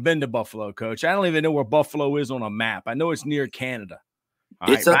never even been to Buffalo, Coach. I don't even know where Buffalo is on a map. I know it's near Canada.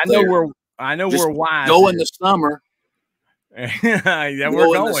 It's up there. I know where Wise go in the summer. Yeah,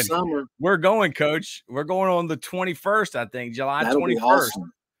 we're going. We're going, Coach. We're going on the 21st, I think, July 21st.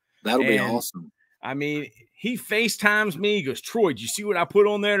 That'll be awesome. I mean, he FaceTimes me. He goes, Troy, did you see what I put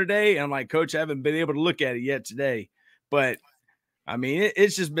on there today? And I'm like, Coach, I haven't been able to look at it yet today. But, I mean,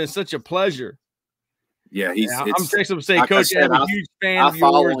 it's just been such a pleasure. Yeah, I'm texting him to say, like Coach, I'm a huge fan of yours. I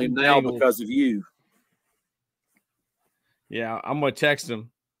follow him now because of you. Yeah, I'm going to text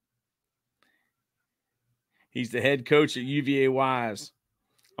him. He's the head coach at UVA-Wise.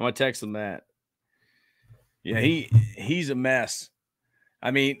 I'm going to text him that. Yeah, he's a mess.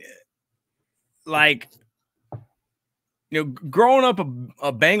 I mean, like, growing up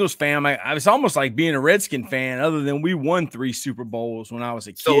a Bengals fan, I was almost like being a Redskin fan, other than we won 3 Super Bowls when I was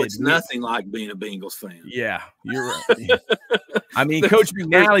a kid. So it's nothing like being a Bengals fan. Yeah, you're right. Yeah. I mean, Coach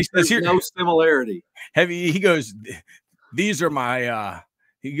McNally says here no similarity. He goes, these are my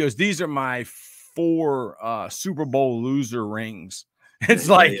 4 Super Bowl loser rings. It's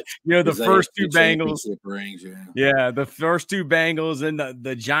like, the first 2 Bengals rings, the first 2 Bengals and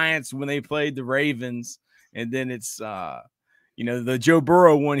the Giants when they played the Ravens, and then it's the Joe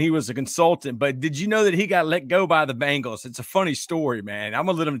Burrow one. He was a consultant, but did you know that he got let go by the Bengals? It's a funny story, man. I'm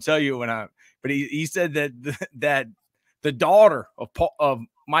gonna let him tell you but he said that the daughter of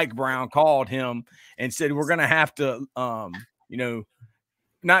Mike Brown called him and said, we're gonna have to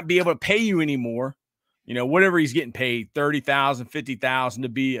not be able to pay you anymore. Whatever he's getting paid, $30,000, $50,000 to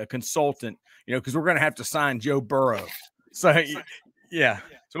be a consultant, because we're going to have to sign Joe Burrow. So, yeah.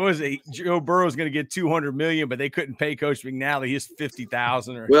 So what was it? Joe Burrow's going to get $200 million, but they couldn't pay Coach McNally his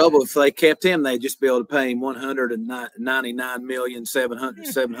 $50,000. Well, but if they kept him, they'd just be able to pay him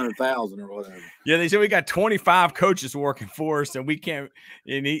 $199,700,000 or whatever. Yeah, they said we got 25 coaches working for us, and we can't.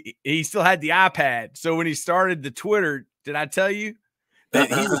 And he still had the iPad. So when he started the Twitter, did I tell you that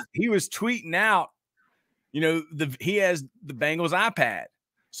he was tweeting out? He has the Bengals iPad.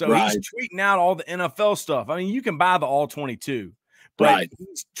 So he's tweeting out all the NFL stuff. I mean, you can buy the all 22, but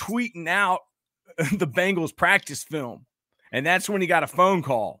he's tweeting out the Bengals practice film. And that's when he got a phone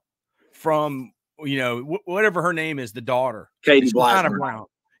call from, whatever her name is, the daughter. Katie Brown.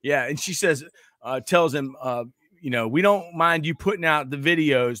 Yeah. And she says, tells him, we don't mind you putting out the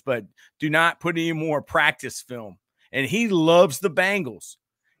videos, but do not put any more practice film. And he loves the Bengals.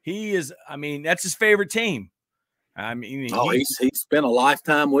 He is, that's his favorite team. He spent a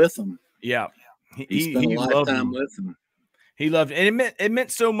lifetime with them. Yeah. He spent a lifetime with them. He loved it. And it meant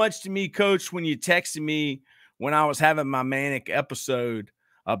so much to me, Coach, when you texted me when I was having my manic episode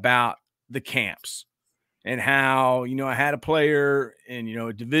about the camps and how, I had a player in,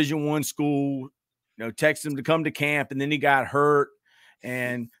 a Division I school, text him to come to camp, and then he got hurt.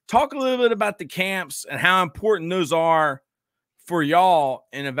 And talk a little bit about the camps and how important those are for y'all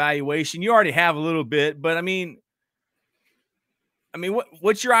in evaluation? You already have a little bit, but I mean,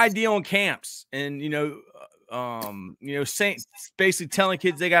 what's your idea on camps? And basically telling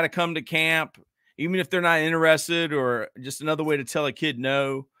kids they got to come to camp, even if they're not interested, or just another way to tell a kid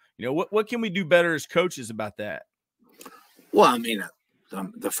no. What can we do better as coaches about that? Well, I mean,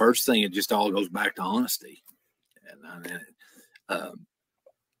 the first thing, it just all goes back to honesty. And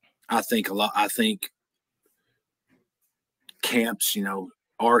I think camps,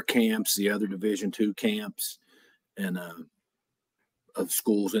 our camps, the other Division II camps, and of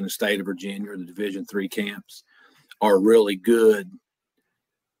schools in the state of Virginia, or the Division III camps, are really good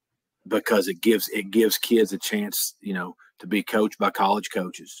because it gives kids a chance, to be coached by college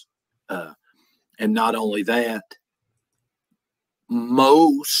coaches. And not only that,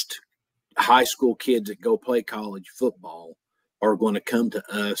 most high school kids that go play college football are going to come to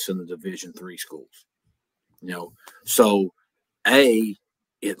us in the Division III schools. So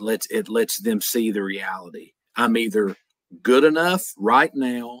it lets them see the reality. I'm either good enough right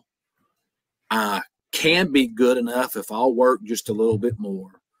now, I can be good enough if I'll work just a little bit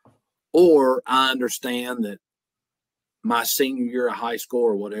more, or I understand that my senior year of high school,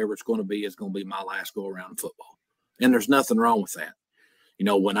 or whatever it's going to be, is going to be my last go around in football. And there's nothing wrong with that.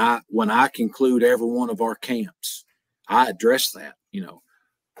 When I conclude every one of our camps, I address that.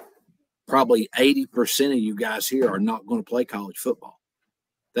 Probably 80% of you guys here are not going to play college football.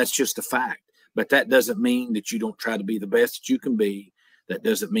 That's just a fact. But that doesn't mean that you don't try to be the best that you can be. That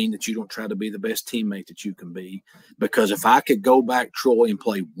doesn't mean that you don't try to be the best teammate that you can be. Because if I could go back, Troy, and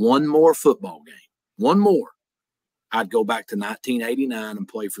play one more football game, one more, I'd go back to 1989 and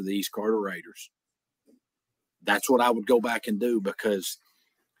play for the East Carter Raiders. That's what I would go back and do, because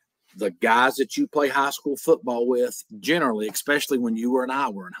the guys that you play high school football with, generally, especially when you and I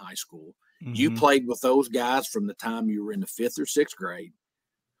were in high school, you played with those guys from the time you were in the 5th or 6th grade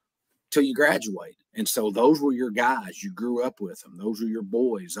till you graduated. And so those were your guys. You grew up with them. Those are your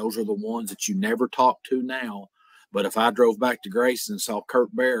boys. Those are the ones that you never talk to now. But if I drove back to Grayson and saw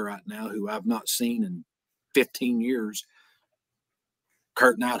Kurt Bear right now, who I've not seen in 15 years,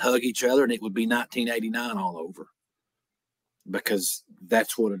 Kurt and I'd hug each other, and it would be 1989 all over, because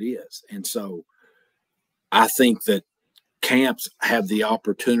that's what it is. And so I think that camps have the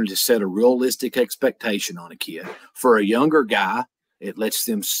opportunity to set a realistic expectation on a kid. For a younger guy, it lets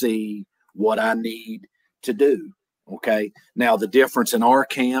them see what I need to do. Okay. Now, the difference in our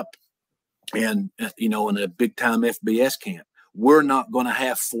camp and, in a big time FBS camp, we're not going to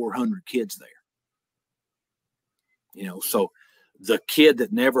have 400 kids there. So the kid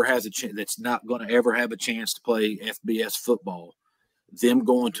that never has a chance, that's not going to ever have a chance to play FBS football, them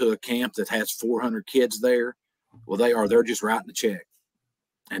going to a camp that has 400 kids there, well, they're just writing a check,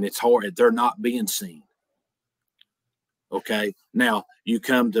 and it's hard. They're not being seen. Okay. Now you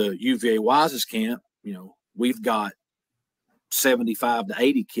come to UVA-Wise's camp, we've got 75 to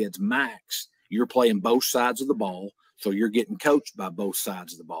 80 kids max. You're playing both sides of the ball, so you're getting coached by both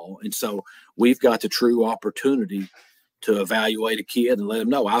sides of the ball. And so we've got the true opportunity to evaluate a kid and let them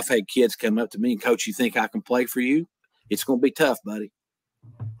know. I've had kids come up to me and, Coach, you think I can play for you? It's going to be tough, buddy.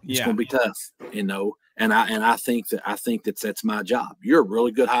 It's going to be tough, And I think that's my job. You're a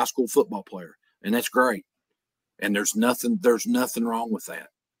really good high school football player, and that's great. And there's nothing wrong with that.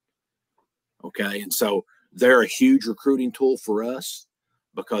 Okay. And so they're a huge recruiting tool for us,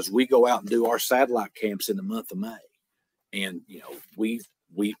 because we go out and do our satellite camps in the month of May. And, we've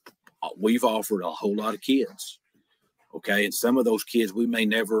offered a whole lot of kids. Okay. And some of those kids, we may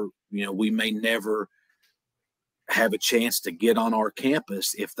never have a chance to get on our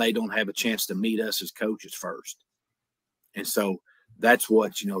campus if they don't have a chance to meet us as coaches first. And so that's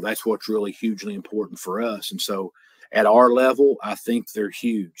what's really hugely important for us. And so at our level, I think they're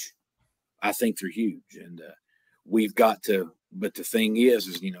huge. And we've got to, but the thing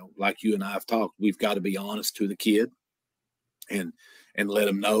is, like you and I have talked, we've got to be honest to the kid and let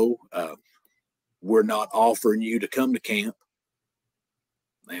them know, we're not offering you to come to camp,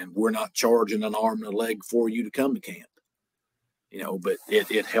 and we're not charging an arm and a leg for you to come to camp, but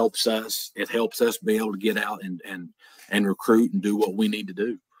it helps us. It helps us be able to get out and recruit and do what we need to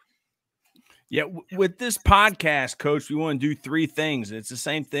do. Yeah. With this podcast, Coach, we want to do 3 things. It's the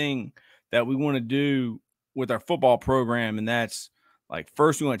same thing that we want to do with our football program. And that's, like,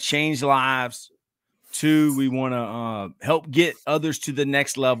 first, we want to change lives. 2, we want to help get others to the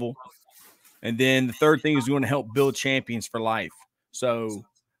next level. And then the third thing is we want to help build champions for life. So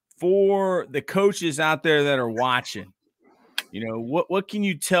for the coaches out there that are watching, what can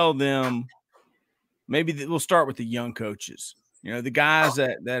you tell them? Maybe we'll start with the young coaches, the guys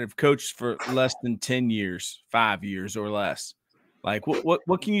that have coached for less than 10 years, 5 years or less. Like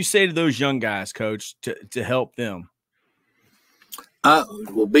what can you say to those young guys, Coach, to help them?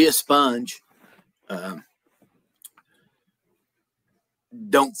 Well, be a sponge.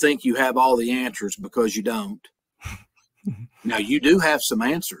 Don't think you have all the answers, because you don't. Now, you do have some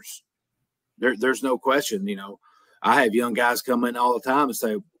answers. There's no question. You know, I have young guys come in all the time and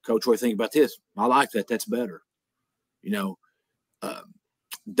say, Coach, what do you think about this? I like that. That's better. You know,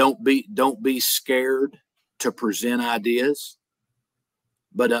 don't be scared to present ideas,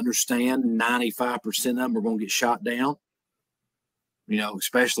 but understand 95% of them are going to get shot down, you know,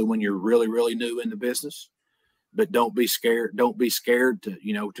 especially when you're really, really new in the business. But don't be scared. Don't be scared to,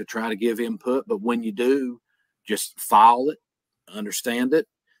 you know, to try to give input. But when you do, just file it, understand it,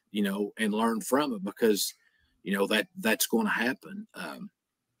 you know, and learn from it, because, you know, that's going to happen.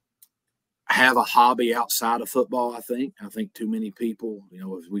 Have a hobby outside of football. I think too many people, you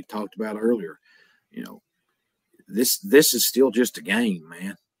know, as we talked about earlier, you know, this is still just a game,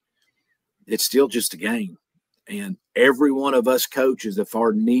 man. It's still just a game. And every one of us coaches, if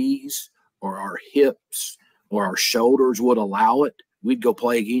our knees or our hips or our shoulders would allow it, we'd go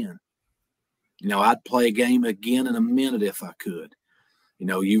play again. You know, I'd play a game again in a minute if I could. You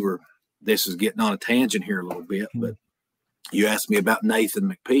know, this is getting on a tangent here a little bit, but you asked me about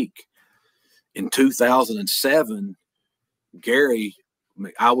Nathan McPeak. In 2007, Gary,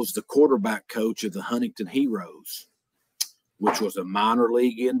 I was the quarterback coach of the Huntington Heroes, which was a minor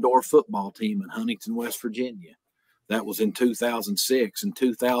league indoor football team in Huntington, West Virginia. That was in 2006. In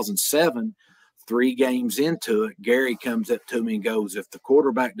 2007, 3 games into it, Gary comes up to me and goes, if the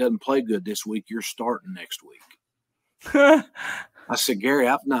quarterback doesn't play good this week, you're starting next week. I said, Gary,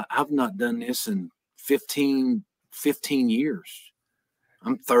 I've not done this in 15 years.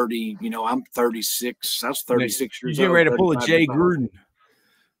 I'm 30, you know, I'm 36. I was 36 years old. You're ready to pull a Jay Gruden.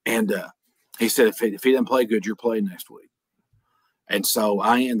 And he said, if he doesn't play good, you're playing next week. And so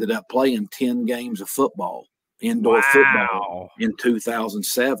I ended up playing 10 games of football, indoor football, in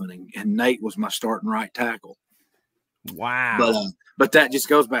 2007. And Nate was my starting right tackle. Wow. But that just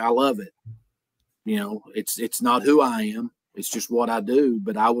goes back. I love it. You know, it's not who I am. It's just what I do.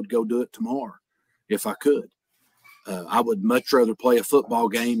 But I would go do it tomorrow if I could. I would much rather play a football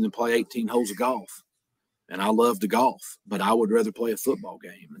game than play 18 holes of golf. And I love to golf, but I would rather play a football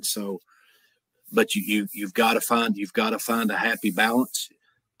game. And so, but you've got to find a happy balance.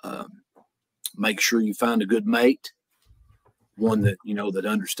 Make sure you find a good mate, one that, you know, that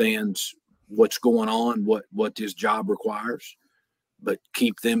understands what's going on, what this job requires, but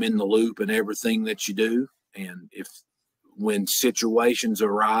keep them in the loop in everything that you do. And when situations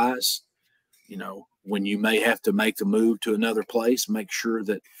arise, you know, when you may have to make the move to another place, make sure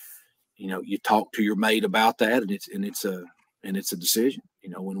that, you know, you talk to your mate about that, and it's a decision. You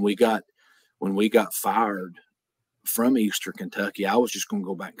know, when we got fired from Eastern Kentucky, I was just going to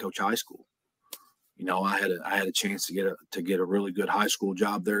go back and coach high school. You know, I had a chance to get a really good high school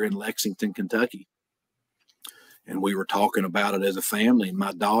job there in Lexington, Kentucky. And we were talking about it as a family. And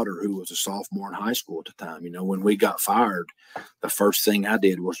my daughter, who was a sophomore in high school at the time, you know, when we got fired, the first thing I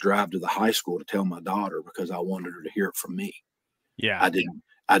did was drive to the high school to tell my daughter, because I wanted her to hear it from me. Yeah.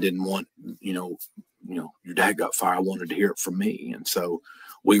 I didn't want, you know, your dad got fired. I wanted to hear it from me. And so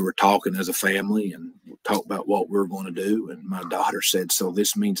we were talking as a family and talked about what we were going to do. And my daughter said, so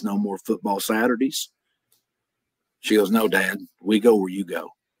this means no more football Saturdays? She goes, no, Dad, we go where you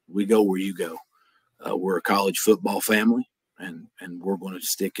go. We go where you go. We're a college football family, and we're going to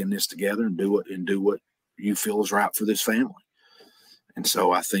stick in this together and do what you feel is right for this family. And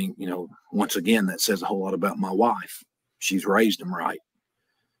so I think, you know, once again, that says a whole lot about my wife. She's raised them right.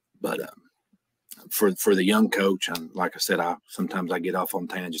 But for the young coach, and like I said, sometimes I get off on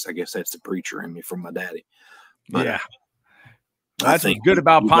tangents. I guess that's the preacher in me from my daddy. But, yeah, that's what's good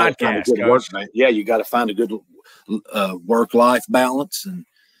about podcasts, Coach. You got to find a good work-life balance and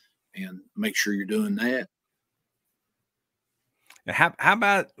make sure you're doing that. How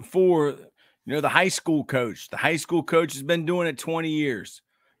about for, you know, the high school coach? The high school coach has been doing it 20 years.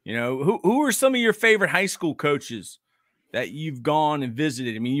 You know, who are some of your favorite high school coaches that you've gone and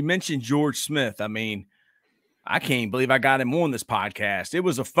visited? I mean, you mentioned George Smith. I mean, I can't believe I got him on this podcast. It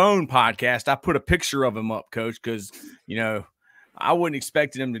was a phone podcast. I put a picture of him up, Coach, because, you know, I wouldn't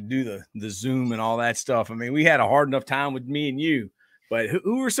expect him to do the Zoom and all that stuff. I mean, we had a hard enough time with me and you. But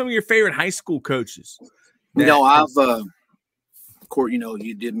who are some of your favorite high school coaches? You know, of course, you know,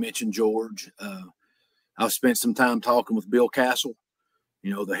 you did mention George. I've spent some time talking with Bill Castle,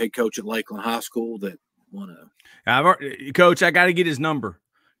 you know, the head coach at Lakeland High School that won Coach, I got to get his number,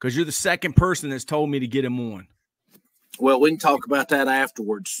 because you're the second person that's told me to get him on. Well, we can talk about that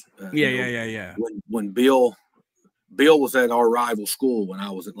afterwards. Yeah. When Bill Bill was at our rival school when I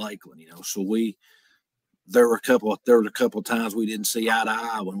was at Lakeland, so there were a couple of times we didn't see eye to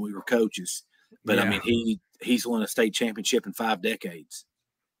eye when we were coaches. But Yeah. I mean, he's won a state championship in 5 decades.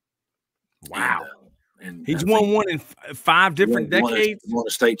 Wow. And he's won one in 5 different decades. Won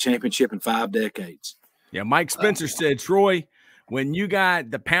a state championship in 5 decades. Yeah. Mike Spencer said, Troy, when you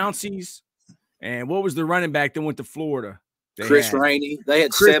got the Pounceys, and what was the running back that went to Florida? Chris Rainey. They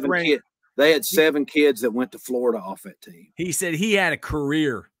had 7 kids. They had 7 kids that went to Florida off that team. He said he had a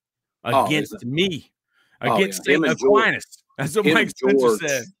career against me, against St. Aquinas. That's what Mike Spencer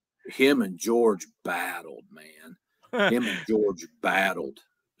said. Him and George battled, man. Him and George battled.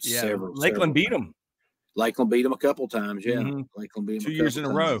 Yeah, Lakeland beat him. Lakeland beat him a couple times, yeah. Lakeland beat him 2 years in a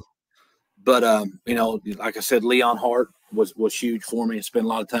row. But like I said, Leon Hart was huge for me. I spent a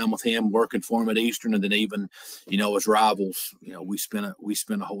lot of time with him, working for him at Eastern, and then even, as rivals, we spent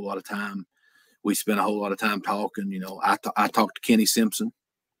a whole lot of time. We spent a whole lot of time talking. I talked to Kenny Simpson,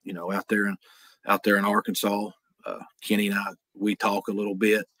 out there in Arkansas. Kenny and we talk a little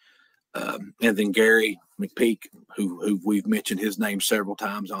bit. And then Gary McPeak, who we've mentioned his name several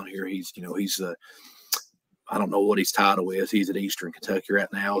times on here. He's I don't know what his title is. He's at Eastern Kentucky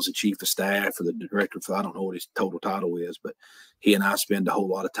right now as the chief of staff or the director. I don't know what his total title is, but he and I spend a whole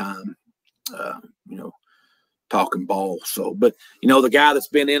lot of time, talking ball. So, but the guy that's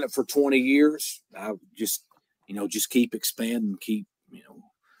been in it for 20 years, I just keep expanding, keep,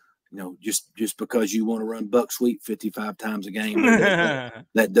 just because you want to run buck sweep 55 times a game,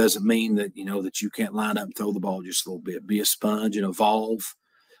 that doesn't mean that, that you can't line up and throw the ball just a little bit. Be a sponge and evolve.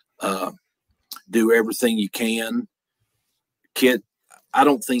 Do everything you can. I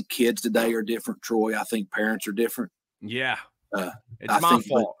don't think kids today are different, Troy. I think parents are different. Yeah. It's my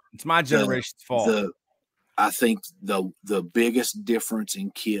fault. It's my generation's fault. I think the biggest difference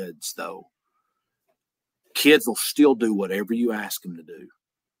in kids, though, kids will still do whatever you ask them to do.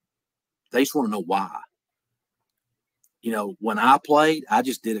 They just want to know why. When I played, I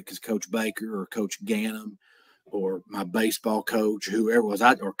just did it because Coach Baker or Coach Ganem or my baseball coach, whoever it was,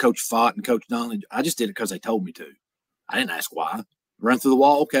 or Coach Fott and Coach Donnelly, I just did it because they told me to. I didn't ask why. Run through the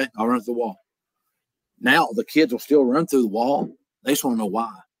wall? Okay, I'll run through the wall. Now the kids will still run through the wall. They just want to know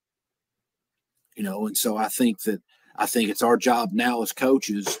why. And so I think it's our job now as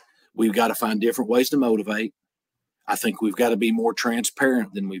coaches. We've got to find different ways to motivate. I think we've got to be more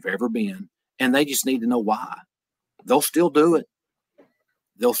transparent than we've ever been. And they just need to know why. They'll still do it.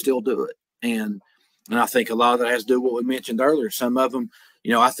 They'll still do it. And I think a lot of that has to do with what we mentioned earlier. Some of them,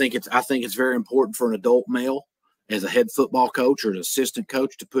 I think it's very important for an adult male as a head football coach or an assistant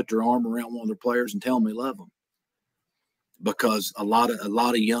coach to put their arm around one of their players and tell them they love them. Because a lot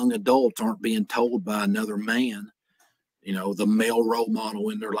of young adults aren't being told by another man, the male role model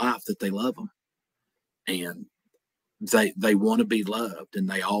in their life, that they love them. And they want to be loved, and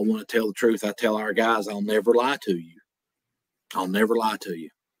they all want to tell the truth. I tell our guys, I'll never lie to you. I'll never lie to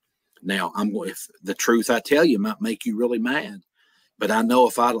you. Now, if the truth I tell you might make you really mad, but I know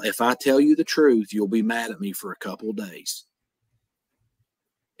if I tell you the truth, you'll be mad at me for a couple of days.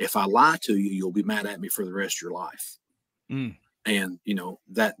 If I lie to you, you'll be mad at me for the rest of your life. And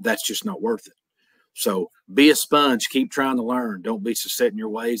that's just not worth it. So be a sponge, keep trying to learn. Don't be so set in your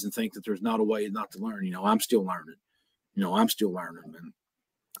ways and think that there's not a way not to learn. I'm still learning. I'm still learning,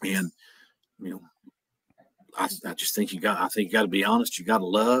 and I just think you got to be honest. You got to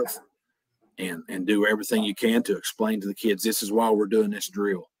love and do everything you can to explain to the kids, this is why we're doing this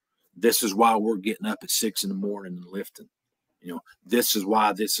drill. This is why we're getting up at 6 a.m. and lifting. This is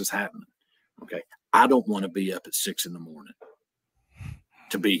why this is happening. Okay. I don't want to be up at 6 a.m.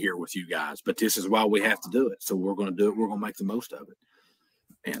 to be here with you guys, but this is why we have to do it. So we're going to do it. We're going to make the most of it.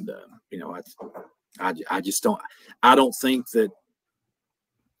 And, I don't think that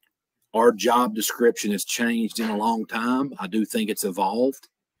our job description has changed in a long time. I do think it's evolved.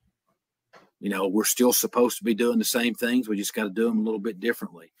 We're still supposed to be doing the same things. We just got to do them a little bit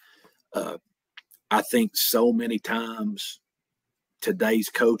differently. I think so many times today's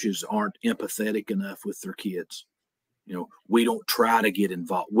coaches aren't empathetic enough with their kids. We don't try to get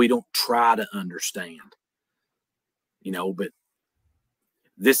involved. We don't try to understand, but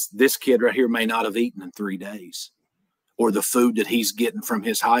this kid right here may not have eaten in 3 days, or the food that he's getting from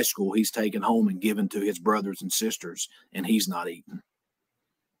his high school, he's taking home and giving to his brothers and sisters, and he's not eating.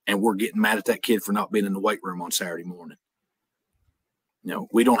 And we're getting mad at that kid for not being in the weight room on Saturday morning.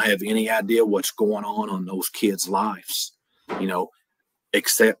 We don't have any idea what's going on those kids' lives,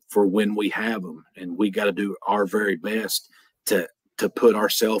 except for when we have them. And we got to do our very best to put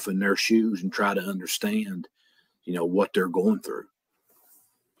ourselves in their shoes and try to understand, what they're going through.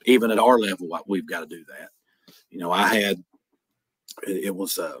 Even at our level, we've got to do that. I had, it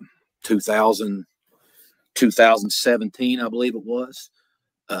was 2017, I believe it was.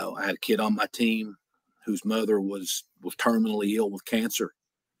 I had a kid on my team whose mother was terminally ill with cancer.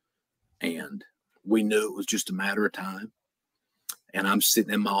 And we knew it was just a matter of time. And I'm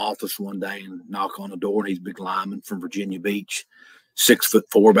sitting in my office one day and knock on the door, and he's a big lineman from Virginia Beach,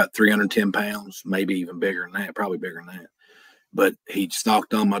 6'4", about 310 pounds, maybe even bigger than that, probably bigger than that. But he just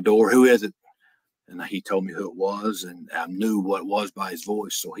knocked on my door. "Who is it?" And he told me who it was, and I knew what it was by his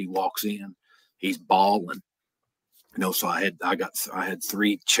voice. So he walks in, he's bawling. So I had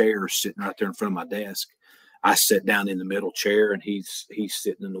 3 chairs sitting right there in front of my desk. I sat down in the middle chair, and he's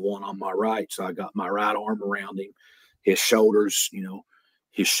sitting in the one on my right. So I got my right arm around him. His shoulders,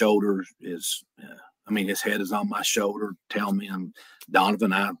 his shoulder is, his head is on my shoulder, telling me,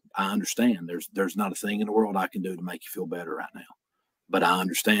 "Donovan, I understand. There's not a thing in the world I can do to make you feel better right now. But I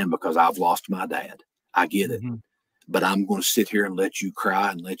understand because I've lost my dad. I get it. But I'm going to sit here and let you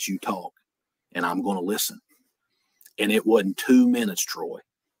cry and let you talk, and I'm going to listen." And it wasn't 2 minutes, Troy,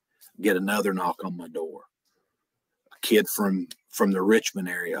 get another knock on my door. A kid from the Richmond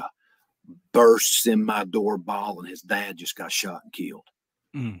area bursts in my door bawling. His dad just got shot and killed.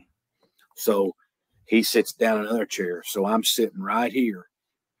 So he sits down in another chair. So I'm sitting right here,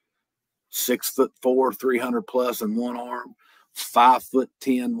 6'4", 300 plus in one arm,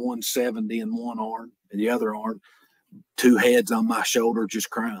 5'10", 170 in one arm, and the other arm, 2 heads on my shoulder,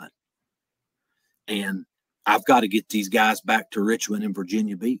 just crying. And I've got to get these guys back to Richmond and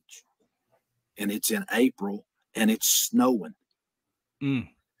Virginia Beach. And it's in April, and it's snowing.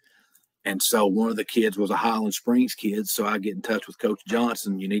 And so one of the kids was a Highland Springs kid. So I get in touch with Coach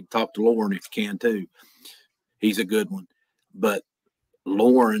Johnson. "You need to talk to Lauren if you can too. He's a good one." But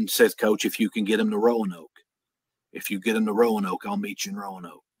Lauren says, "Coach, if you can get him to Roanoke, I'll meet you in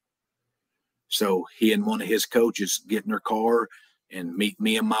Roanoke." So he and one of his coaches get in their car and meet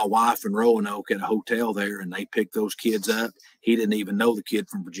me and my wife in Roanoke at a hotel there, and they pick those kids up. He didn't even know the kid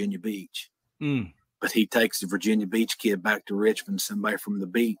from Virginia Beach. But he takes the Virginia Beach kid back to Richmond. Somebody from the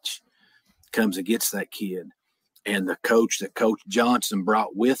beach comes and gets that kid. And the coach that Coach Johnson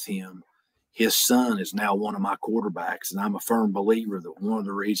brought with him, his son is now one of my quarterbacks. And I'm a firm believer that one of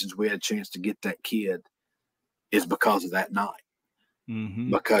the reasons we had a chance to get that kid is because of that night.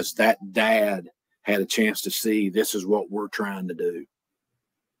 Because that dad had a chance to see, this is what we're trying to do.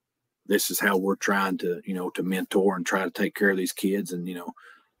 This is how we're trying to, to mentor and try to take care of these kids. And,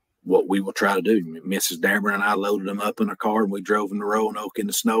 what we will try to do. Mrs. Damron and I loaded them up in a car, and we drove them to Roanoke in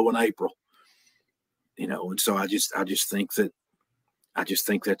the snow in April. And so I just think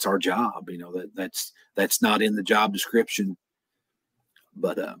that's our job. That's not in the job description,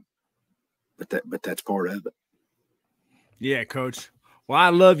 but that's part of it. Yeah, Coach. Well, I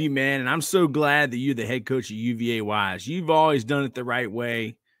love you, man, and I'm so glad that you're the head coach of UVA-Wise. You've always done it the right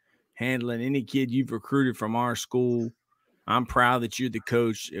way, handling any kid you've recruited from our school. I'm proud that you're the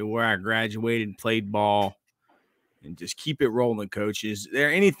coach where I graduated and played ball, and just keep it rolling, Coach. Is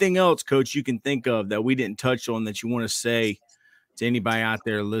there anything else, Coach, you can think of that we didn't touch on that you want to say to anybody out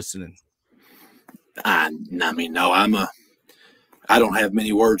there listening? No, I don't have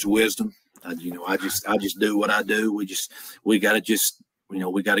many words of wisdom. I just do what I do. We got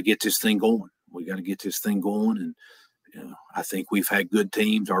to get this thing going. We got to get this thing going. And, I think we've had good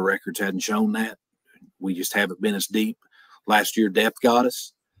teams. Our records hadn't shown that. We just haven't been as deep. Last year, depth got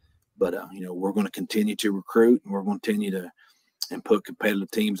us. But, we're going to continue to recruit, and we're going to continue to and put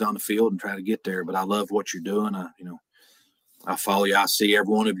competitive teams on the field and try to get there. But I love what you're doing. I follow you. I see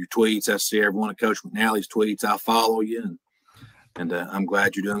every one of your tweets. I see every one of Coach McNally's tweets. I follow you. And I'm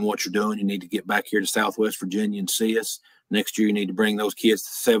glad you're doing what you're doing. You need to get back here to Southwest Virginia and see us. Next year, you need to bring those kids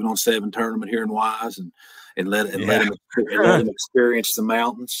to the 7-on-7 tournament here in Wise and let them experience the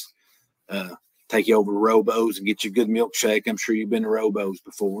mountains. Take you over to Robo's and get you a good milkshake. I'm sure you've been to Robo's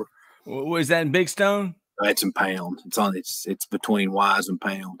before. Was that in Big Stone? It's in Pound. It's between Wise and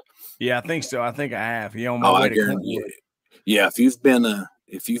Pound. Yeah, I think so. I think I have. On my way to yeah, if you've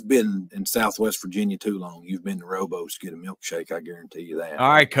been in Southwest Virginia too long, you've been to Robo's to get a milkshake. I guarantee you that.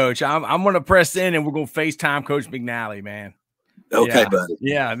 All right, Coach. I'm going to press in, and we're going to FaceTime Coach McNally, man. Okay, buddy.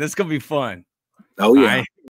 Yeah, this is going to be fun. Oh, yeah.